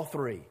example of all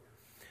 3.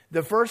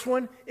 The first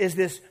one is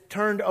this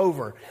turned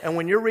over. And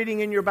when you're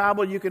reading in your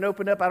Bible, you can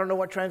open up, I don't know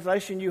what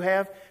translation you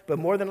have, but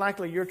more than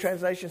likely your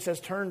translation says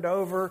turned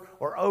over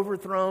or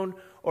overthrown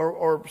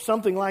or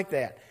something like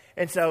that.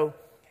 And so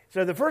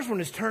the first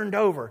one is turned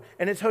over,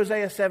 and it's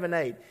Hosea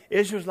 7:8.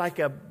 Israel's like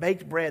a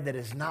baked bread that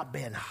has not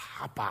been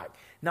hapak,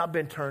 not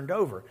been turned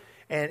over.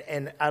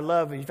 And I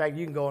love, in fact,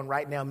 you can go on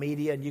Right Now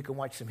Media and you can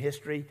watch some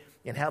history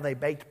and how they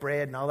baked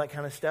bread and all that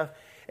kind of stuff.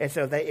 And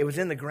so it was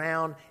in the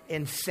ground,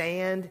 in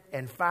sand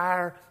and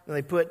fire, and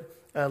they put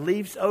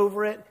leaves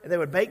over it, and they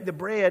would bake the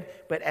bread,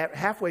 but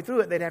halfway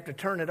through it, they'd have to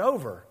turn it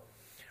over.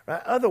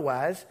 Right?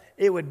 Otherwise,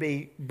 it would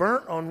be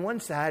burnt on one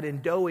side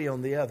and doughy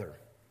on the other.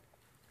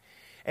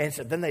 And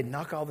so then they'd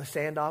knock all the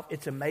sand off.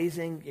 It's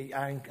amazing.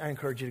 I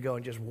encourage you to go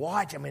and just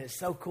watch. I mean, it's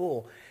so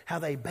cool how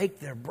they baked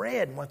their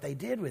bread and what they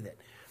did with it.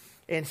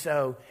 And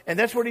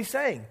that's what he's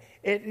saying.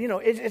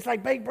 It's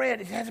like baked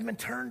bread. It hasn't been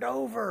turned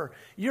over.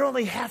 You're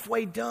only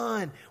halfway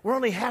done. We're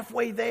only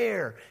halfway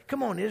there.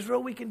 Come on,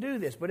 Israel, we can do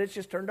this. But it's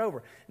just turned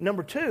over.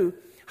 Number 2,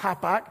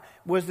 hapak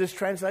was this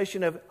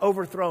translation of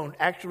overthrown,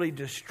 actually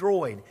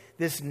destroyed.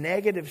 This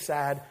negative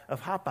side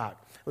of hapak.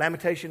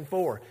 Lamentation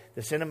 4,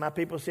 the sin of my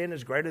people's sin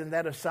is greater than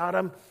that of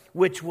Sodom,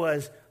 which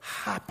was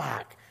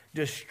hapak,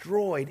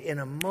 destroyed in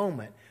a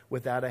moment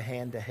without a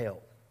hand to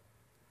help.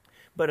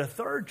 But a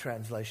third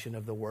translation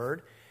of the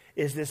word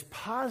is this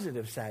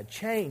positive side,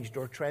 changed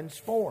or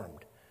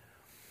transformed.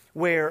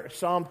 Where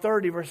Psalm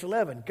 30 verse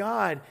 11,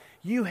 God,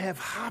 you have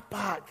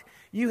hapak,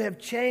 you have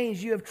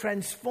changed, you have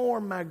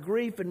transformed my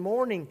grief and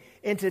mourning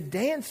into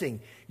dancing.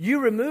 You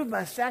removed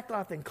my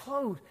sackcloth and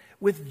clothed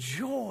with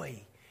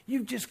joy.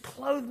 You've just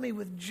clothed me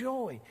with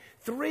joy.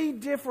 3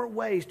 different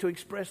ways to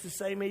express the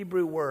same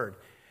Hebrew word.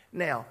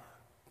 Now,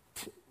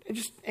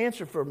 just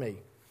answer for me.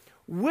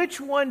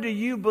 Which one do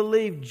you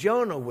believe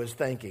Jonah was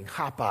thinking?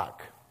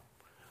 Hapak.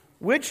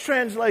 Which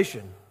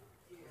translation?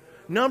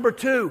 Number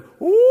 2.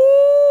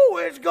 Ooh,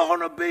 it's going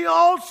to be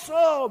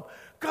awesome.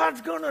 God's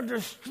going to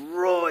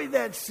destroy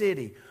that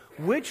city.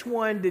 Which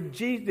one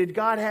did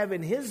God have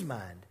in his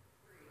mind?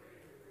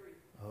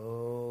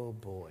 Oh,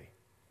 boy.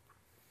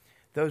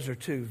 Those are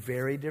 2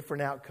 very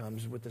different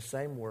outcomes with the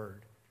same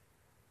word,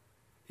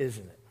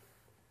 isn't it?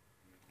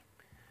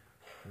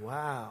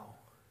 Wow.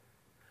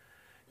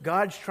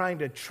 God's trying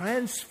to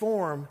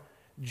transform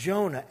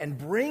Jonah and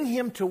bring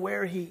him to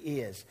where he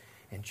is.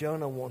 And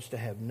Jonah wants to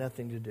have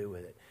nothing to do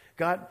with it.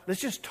 God, let's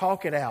just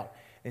talk it out.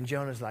 And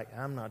Jonah's like,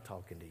 I'm not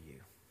talking to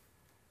you.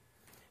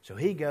 So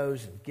he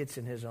goes and gets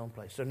in his own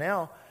place. So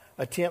now,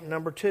 attempt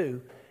number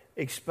 2,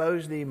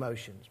 expose the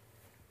emotions.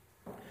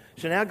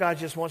 So now God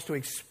just wants to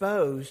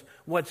expose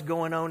what's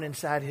going on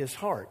inside his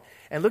heart.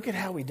 And look at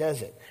how he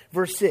does it.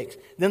 Verse 6,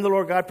 then the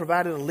Lord God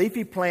provided a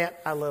leafy plant.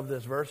 I love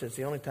this verse. It's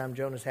the only time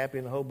Jonah's happy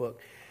in the whole book.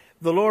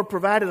 The Lord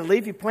provided a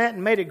leafy plant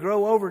and made it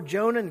grow over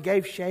Jonah and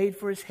gave shade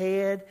for his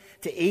head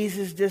to ease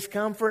his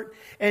discomfort.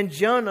 And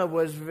Jonah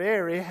was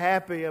very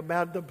happy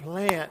about the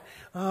plant.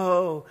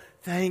 Oh,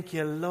 thank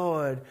you,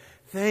 Lord.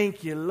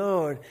 Thank you,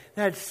 Lord.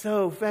 That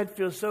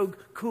feels so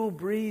cool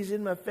breeze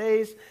in my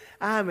face.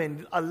 I'm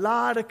in a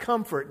lot of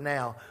comfort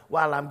now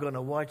while I'm going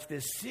to watch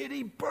this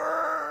city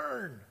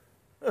burn.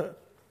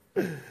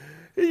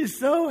 He's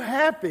so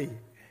happy.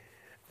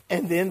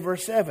 And then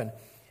verse 7.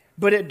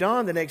 But at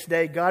dawn the next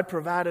day, God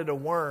provided a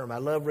worm. I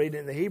love reading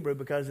it in the Hebrew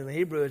because in the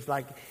Hebrew it's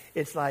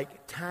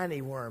like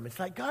tiny worm. It's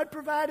like God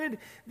provided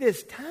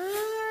this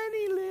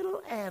tiny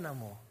little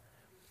animal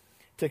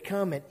to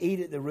come and eat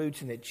at the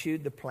roots, and it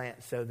chewed the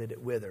plant so that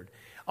it withered.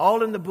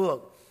 All in the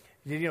book.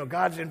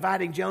 God's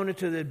inviting Jonah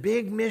to the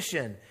big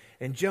mission,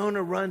 and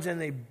Jonah runs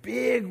in a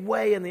big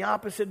way in the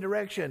opposite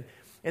direction.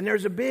 And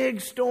there's a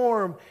big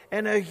storm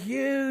and a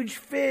huge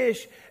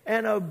fish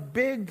and a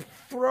big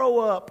throw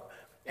up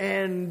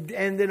and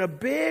then a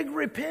big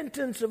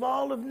repentance of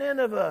all of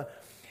Nineveh.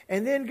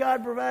 And then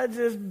God provides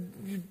this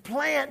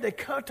plant to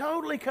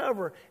totally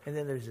cover. And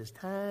then there's this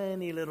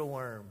tiny little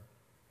worm.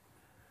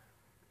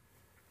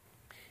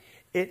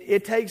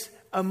 It takes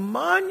a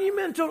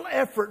monumental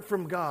effort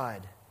from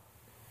God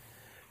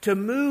to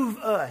move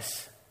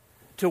us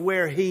to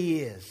where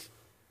He is.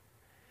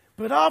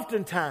 But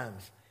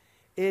oftentimes,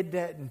 it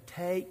doesn't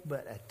take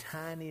but a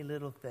tiny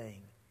little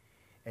thing,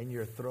 and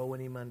you're throwing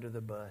Him under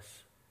the bus.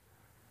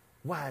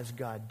 Why is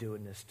God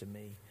doing this to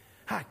me?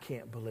 I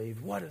can't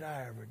believe. What did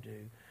I ever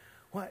do?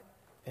 What?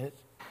 And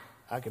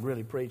I could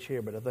really preach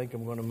here, but I think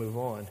I'm going to move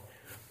on.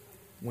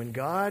 When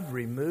God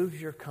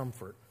removes your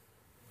comfort,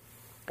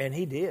 and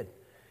He did.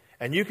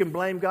 And you can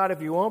blame God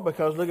if you want,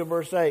 because look at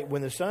verse 8.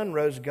 When the sun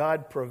rose,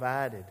 God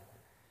provided.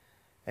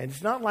 And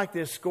it's not like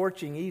this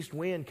scorching east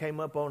wind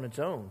came up on its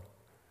own.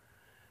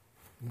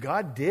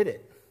 God did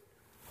it.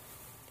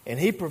 And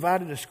He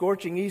provided a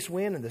scorching east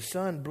wind, and the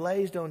sun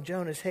blazed on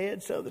Jonah's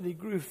head so that he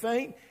grew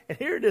faint. And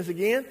here it is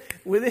again.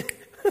 With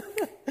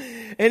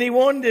it. And he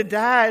wanted to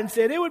die and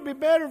said, it would be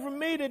better for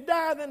me to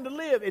die than to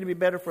live. It'd be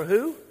better for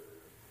who?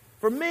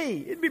 For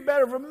me. It'd be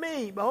better for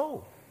me.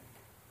 Oh,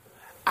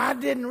 I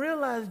didn't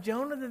realize,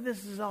 Jonah, that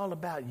this is all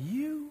about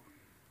you.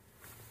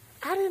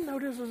 I didn't know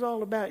this was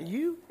all about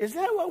you. Is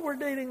that what we're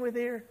dealing with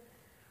here?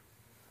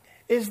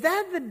 Is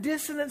that the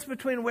dissonance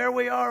between where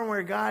we are and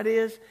where God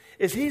is?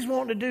 Is He's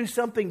wanting to do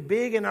something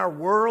big in our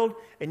world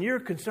and you're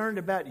concerned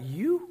about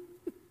you?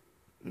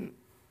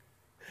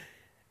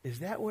 Is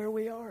that where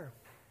we are?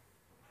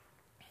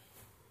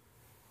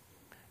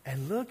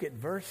 And look at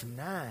verse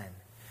 9.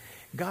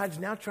 God's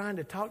now trying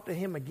to talk to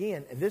him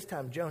again, and this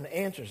time Jonah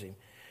answers him.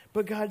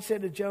 But God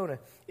said to Jonah,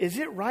 is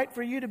it right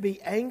for you to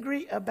be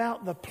angry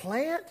about the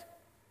plant?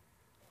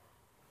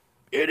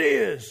 It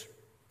is,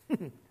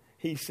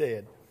 he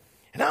said.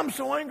 And I'm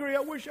so angry I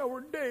wish I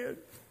were dead.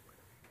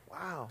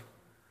 Wow.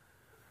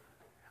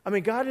 I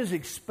mean, God is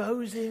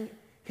exposing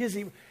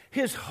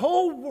his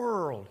whole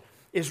world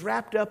is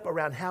wrapped up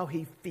around how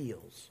he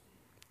feels.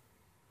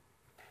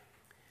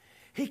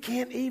 He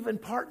can't even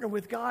partner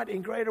with God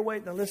in greater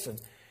ways. Now listen,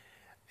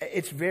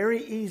 it's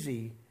very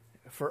easy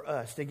for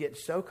us to get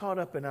so caught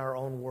up in our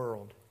own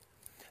world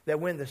that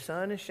when the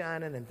sun is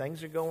shining and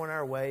things are going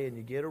our way and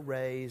you get a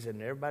raise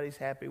and everybody's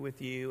happy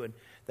with you and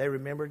they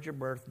remembered your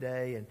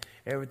birthday and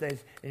everything,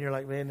 and you're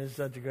like, man, this is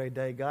such a great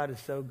day. God is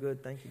so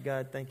good. Thank you,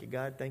 God. Thank you,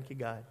 God. Thank you,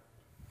 God.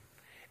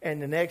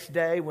 And the next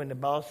day when the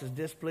boss is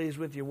displeased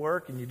with your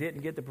work and you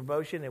didn't get the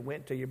promotion, it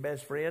went to your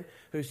best friend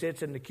who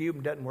sits in the cube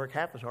and doesn't work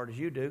half as hard as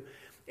you do.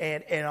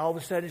 And all of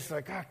a sudden it's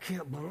like, I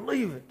can't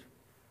believe it.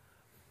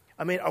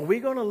 I mean, are we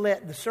going to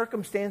let the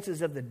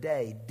circumstances of the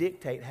day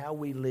dictate how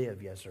we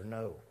live, yes or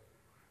no?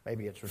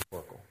 Maybe it's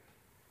rhetorical.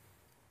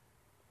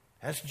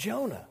 That's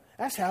Jonah.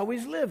 That's how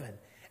he's living.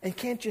 And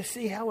can't you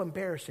see how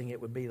embarrassing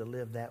it would be to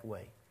live that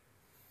way?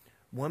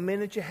 One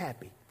minute you're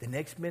happy. The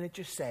next minute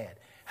you're sad.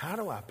 How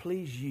do I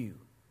please you?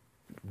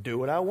 Do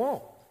what I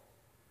want.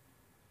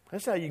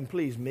 That's how you can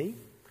please me.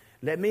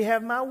 Let me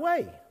have my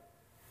way.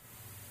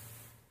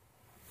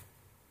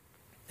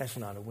 That's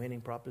not a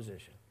winning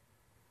proposition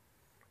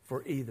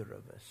for either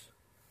of us.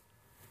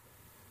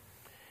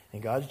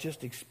 And God's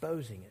just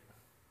exposing it.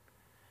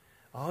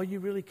 All you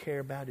really care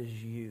about is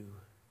you.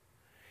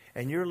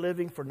 And you're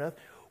living for nothing.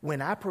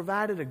 When I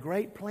provided a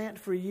great plant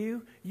for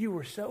you, you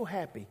were so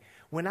happy.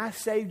 When I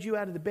saved you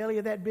out of the belly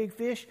of that big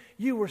fish,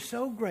 you were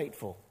so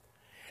grateful.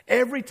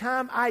 Every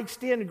time I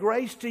extend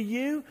grace to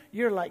you,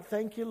 you're like,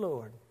 thank you,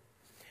 Lord.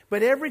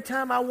 But every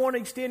time I want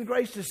to extend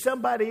grace to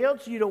somebody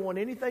else, you don't want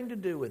anything to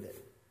do with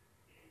it.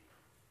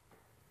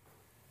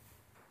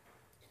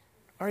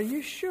 Are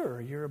you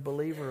sure you're a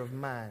believer of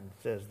mine,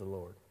 says the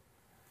Lord?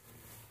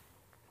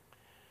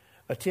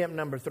 Attempt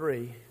number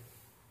 3,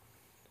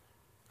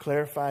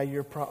 clarify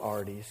your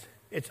priorities.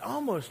 It's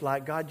almost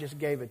like God just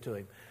gave it to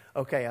him.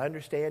 Okay, I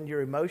understand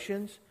your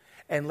emotions,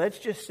 and let's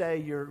just say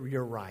you're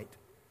right.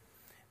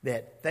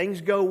 That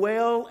things go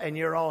well and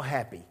you're all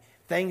happy.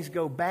 Things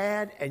go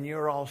bad and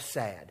you're all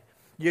sad.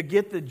 You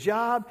get the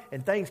job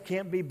and things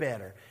can't be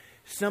better.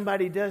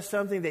 Somebody does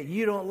something that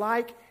you don't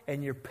like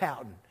and you're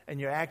pouting and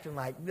you're acting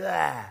like,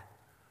 blah.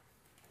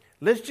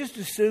 Let's just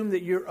assume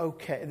that you're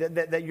okay,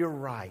 that you're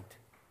right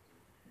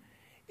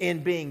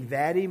in being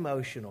that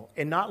emotional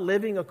and not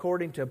living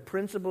according to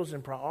principles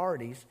and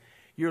priorities.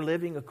 You're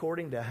living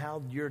according to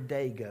how your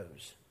day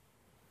goes.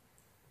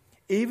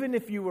 Even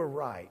if you were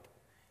right,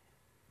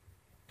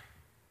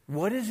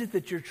 what is it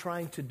that you're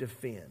trying to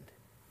defend?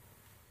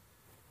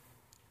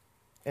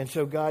 And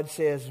so God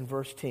says in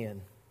verse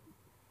 10,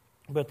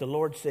 But the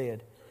Lord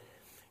said,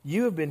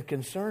 you have been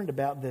concerned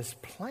about this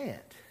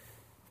plant.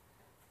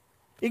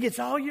 It gets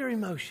all your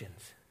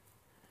emotions.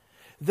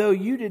 Though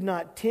you did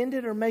not tend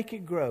it or make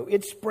it grow,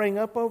 it sprang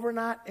up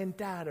overnight and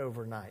died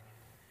overnight.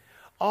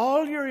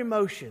 All your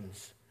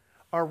emotions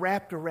are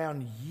wrapped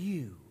around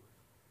you.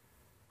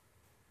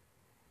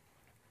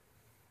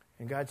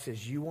 And God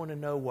says, you want to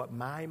know what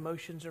my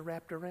emotions are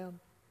wrapped around?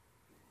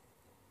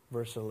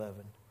 Verse 11.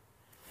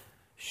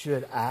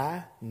 Should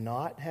I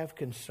not have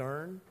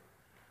concern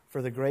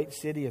for the great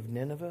city of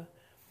Nineveh,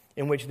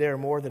 in which there are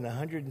more than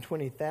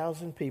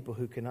 120,000 people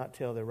who cannot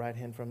tell their right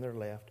hand from their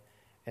left,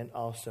 and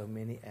also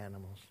many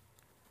animals?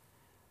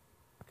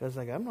 Because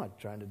I'm not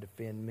trying to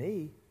defend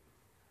me.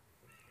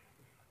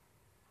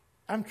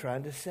 I'm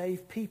trying to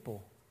save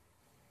people.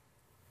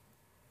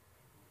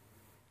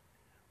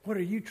 What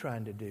are you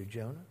trying to do,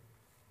 Jonah?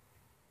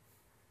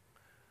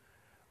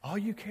 All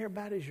you care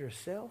about is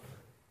yourself?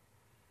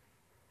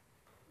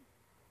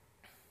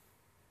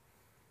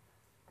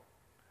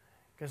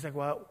 Because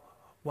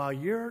while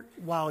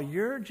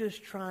you're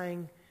just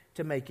trying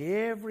to make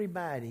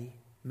everybody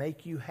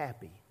make you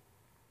happy,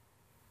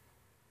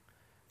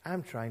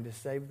 I'm trying to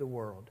save the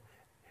world.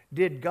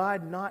 Did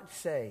God not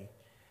say,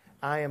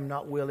 I am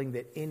not willing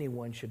that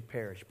anyone should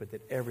perish, but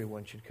that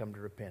everyone should come to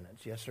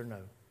repentance? Yes or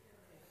no?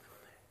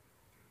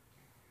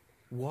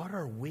 What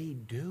are we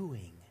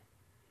doing?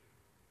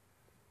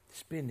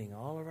 Spending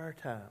all of our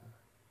time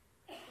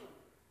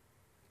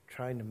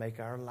trying to make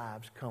our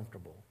lives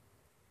comfortable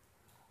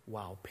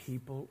while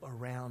people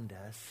around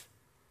us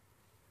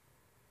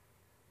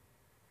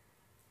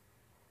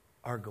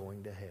are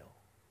going to hell.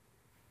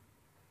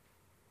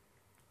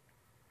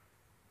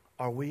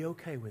 Are we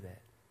okay with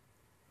that?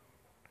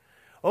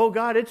 Oh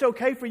God, it's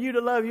okay for you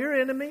to love your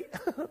enemy.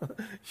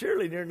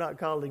 Surely you're not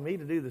calling me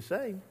to do the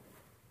same.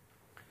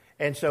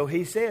 And so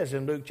he says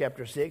in Luke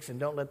chapter 6, and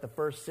don't let the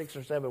first 6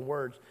 or 7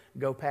 words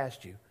go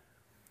past you.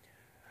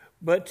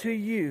 But to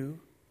you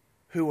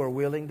who are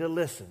willing to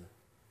listen.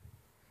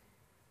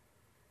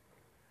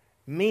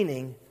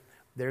 Meaning,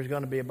 there's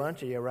going to be a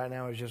bunch of you right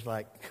now who's just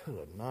like,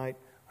 good night,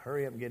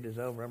 hurry up and get this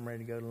over, I'm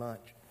ready to go to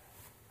lunch.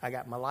 I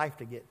got my life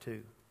to get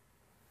to.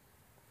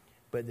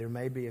 But there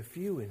may be a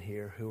few in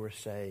here who are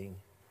saying,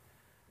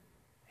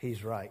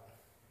 he's right.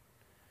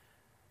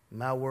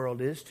 My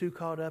world is too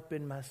caught up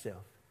in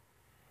myself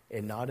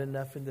and not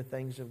enough in the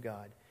things of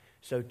God.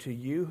 So to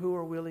you who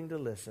are willing to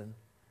listen,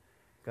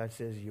 God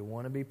says, you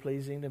want to be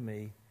pleasing to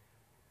me,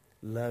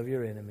 love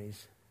your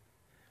enemies,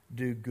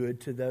 do good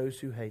to those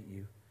who hate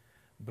you,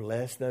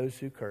 bless those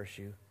who curse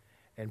you,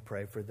 and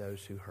pray for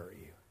those who hurt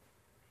you.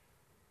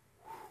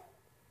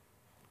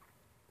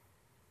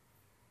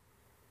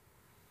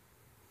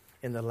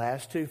 In the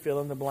last 2 fill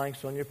in the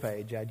blanks on your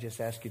page, I just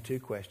ask you 2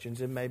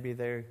 questions, and maybe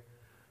they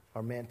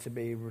are meant to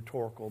be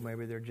rhetorical.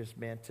 Maybe they're just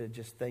meant to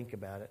just think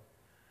about it.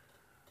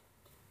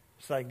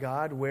 It's like,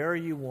 God, where are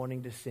you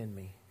wanting to send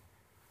me?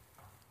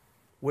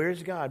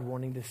 Where's God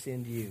wanting to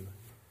send you?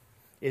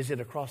 Is it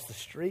across the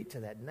street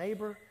to that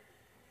neighbor?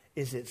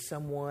 Is it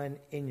someone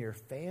in your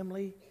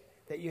family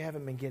that you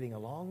haven't been getting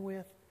along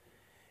with?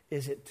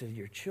 Is it to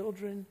your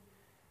children?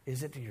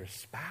 Is it to your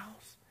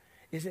spouse?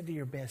 Is it to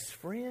your best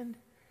friend?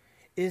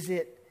 Is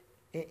it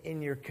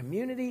in your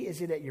community?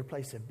 Is it at your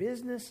place of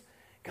business?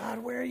 God,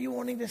 where are you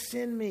wanting to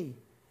send me?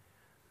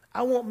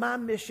 I want my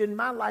mission,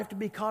 my life to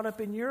be caught up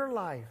in your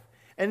life.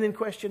 And then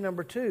question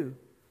number 2,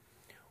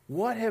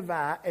 what have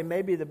I, and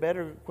maybe the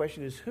better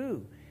question is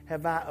who,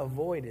 have I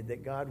avoided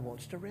that God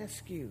wants to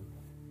rescue?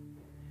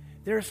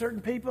 There are certain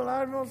people,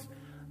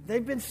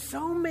 they've been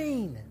so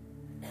mean.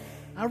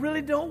 I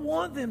really don't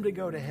want them to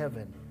go to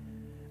heaven.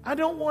 I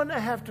don't want to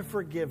have to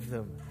forgive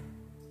them.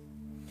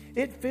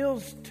 It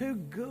feels too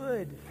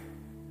good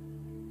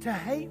to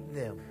hate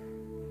them.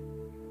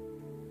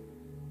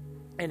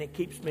 And it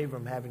keeps me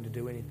from having to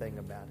do anything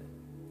about it.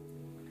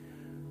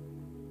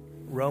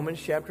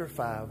 Romans chapter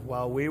 5,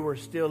 while we were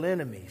still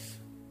enemies,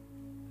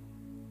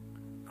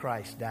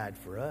 Christ died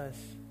for us.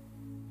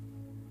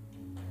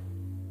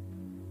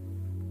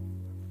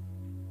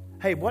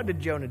 Hey, what did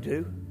Jonah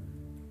do?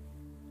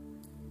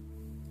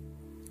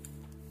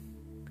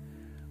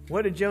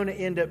 What did Jonah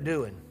end up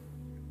doing?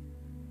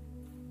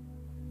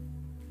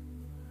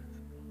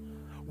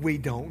 We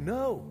don't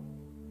know.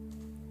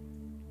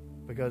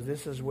 Because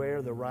this is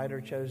where the writer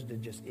chose to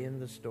just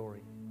end the story.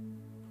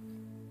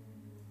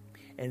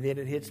 And then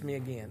it hits me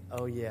again.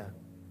 Oh, yeah.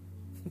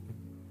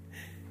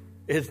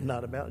 It's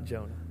not about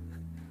Jonah.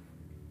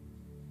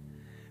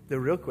 The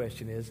real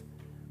question is,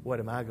 what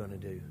am I going to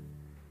do?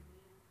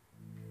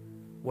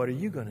 What are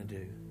you going to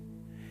do?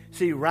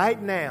 See, right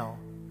now,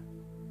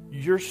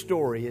 your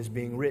story is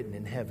being written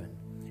in heaven.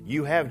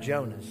 You have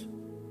Jonah's.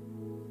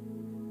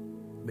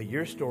 But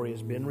your story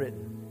has been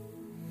written.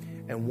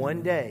 And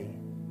one day,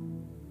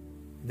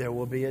 there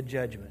will be a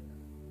judgment.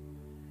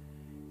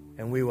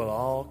 And we will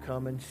all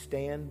come and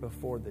stand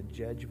before the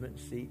judgment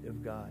seat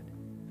of God.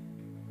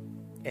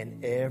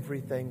 And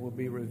everything will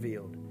be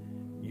revealed.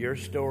 Your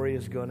story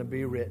is going to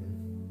be written.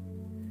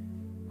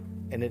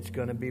 And it's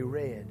going to be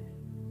read.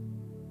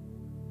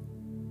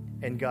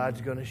 And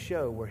God's going to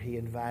show where He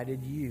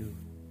invited you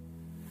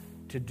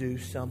to do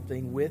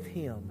something with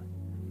Him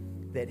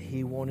that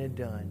He wanted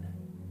done.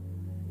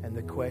 And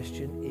the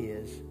question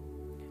is,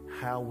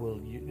 how will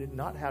you,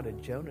 not how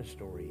did Jonah's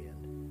story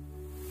end,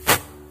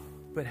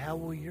 but how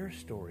will your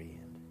story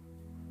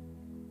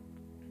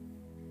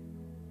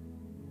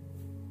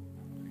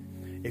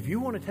end? If you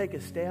want to take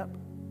a step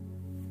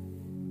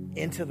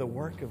into the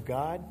work of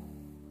God,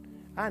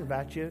 I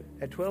invite you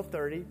at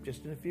 12:30,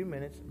 just in a few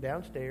minutes,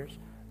 downstairs.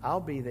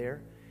 I'll be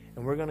there,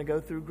 and we're going to go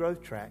through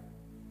Growth Track.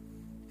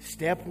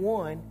 Step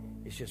one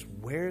is just,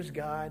 where's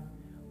God?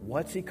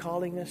 What's He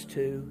calling us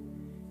to?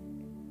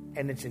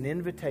 And it's an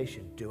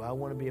invitation. Do I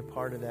want to be a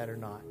part of that or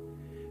not?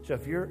 So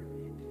if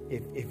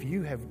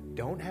you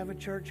don't have a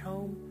church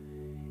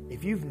home,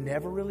 if you've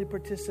never really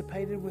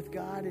participated with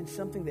God in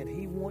something that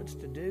He wants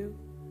to do,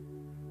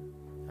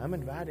 I'm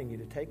inviting you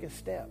to take a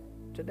step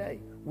today.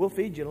 We'll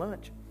feed you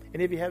lunch.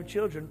 And if you have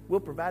children,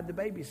 we'll provide the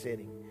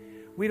babysitting.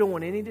 We don't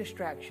want any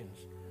distractions.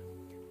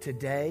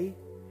 Today,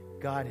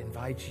 God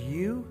invites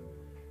you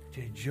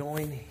to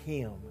join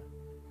Him.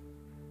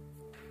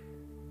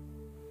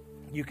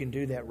 You can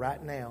do that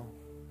right now,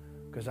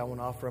 because I want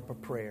to offer up a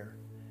prayer.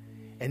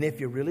 And if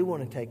you really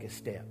want to take a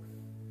step,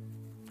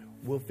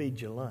 we'll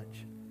feed you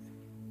lunch.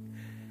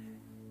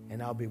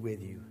 And I'll be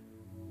with you.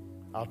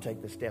 I'll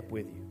take the step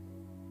with you.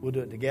 We'll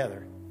do it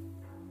together.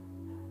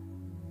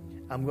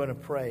 I'm going to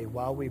pray.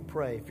 While we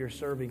pray, if you're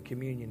serving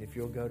communion, if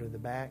you'll go to the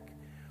back,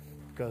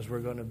 because we're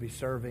going to be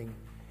serving.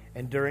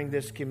 And during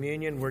this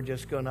communion, we're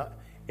just going to,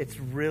 it's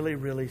really,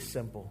 really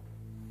simple.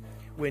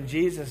 When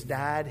Jesus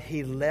died,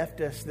 He left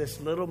us this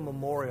little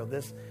memorial,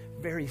 this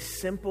very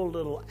simple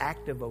little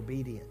act of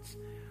obedience,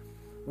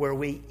 where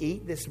we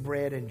eat this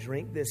bread and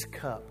drink this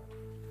cup.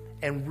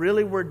 And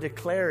really we're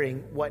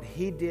declaring what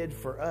He did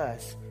for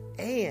us,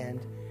 and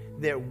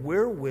that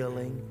we're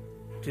willing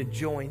to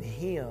join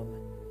Him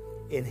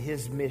in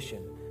His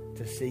mission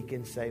to seek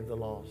and save the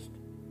lost.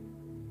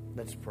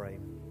 Let's pray.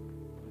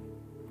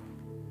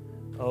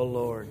 Oh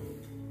Lord,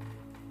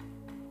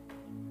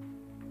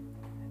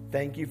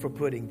 thank You for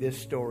putting this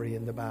story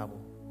in the Bible.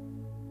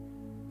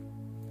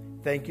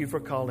 Thank You for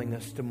calling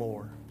us to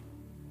more.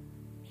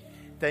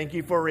 Thank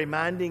You for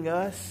reminding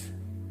us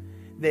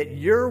that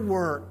Your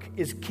work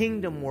is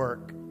kingdom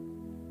work.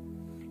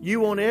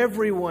 You want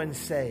everyone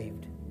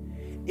saved,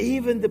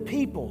 even the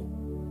people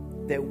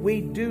that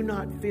we do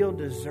not feel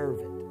deserve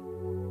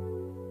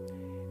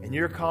it. And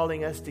You're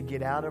calling us to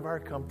get out of our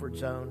comfort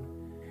zone,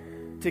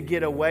 to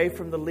get away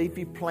from the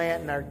leafy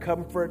plant and our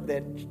comfort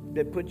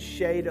that puts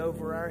shade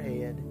over our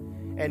head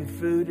and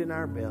food in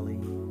our belly.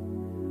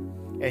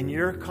 And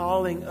You're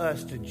calling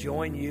us to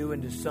join You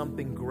into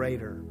something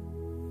greater.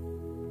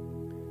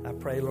 I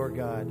pray, Lord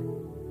God,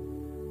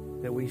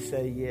 that we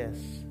say yes.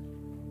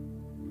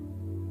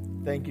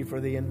 Thank You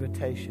for the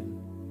invitation.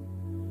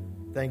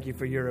 Thank You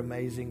for Your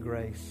amazing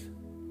grace.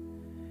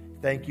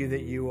 Thank You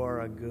that You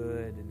are a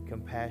good and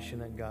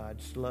compassionate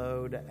God,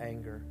 slow to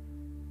anger,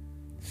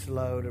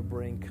 slow to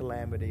bring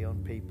calamity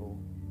on people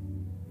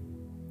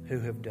who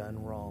have done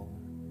wrong.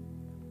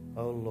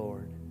 Oh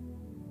Lord,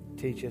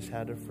 teach us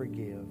how to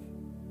forgive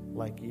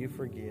like You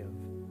forgive.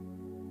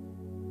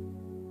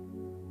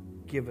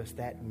 Give us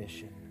that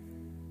mission.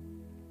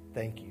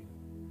 Thank You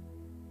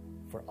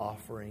for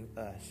offering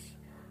us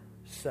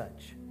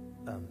such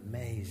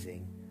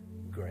amazing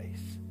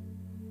grace.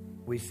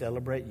 We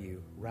celebrate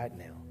You right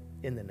now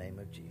in the name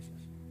of Jesus.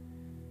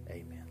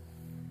 Amen.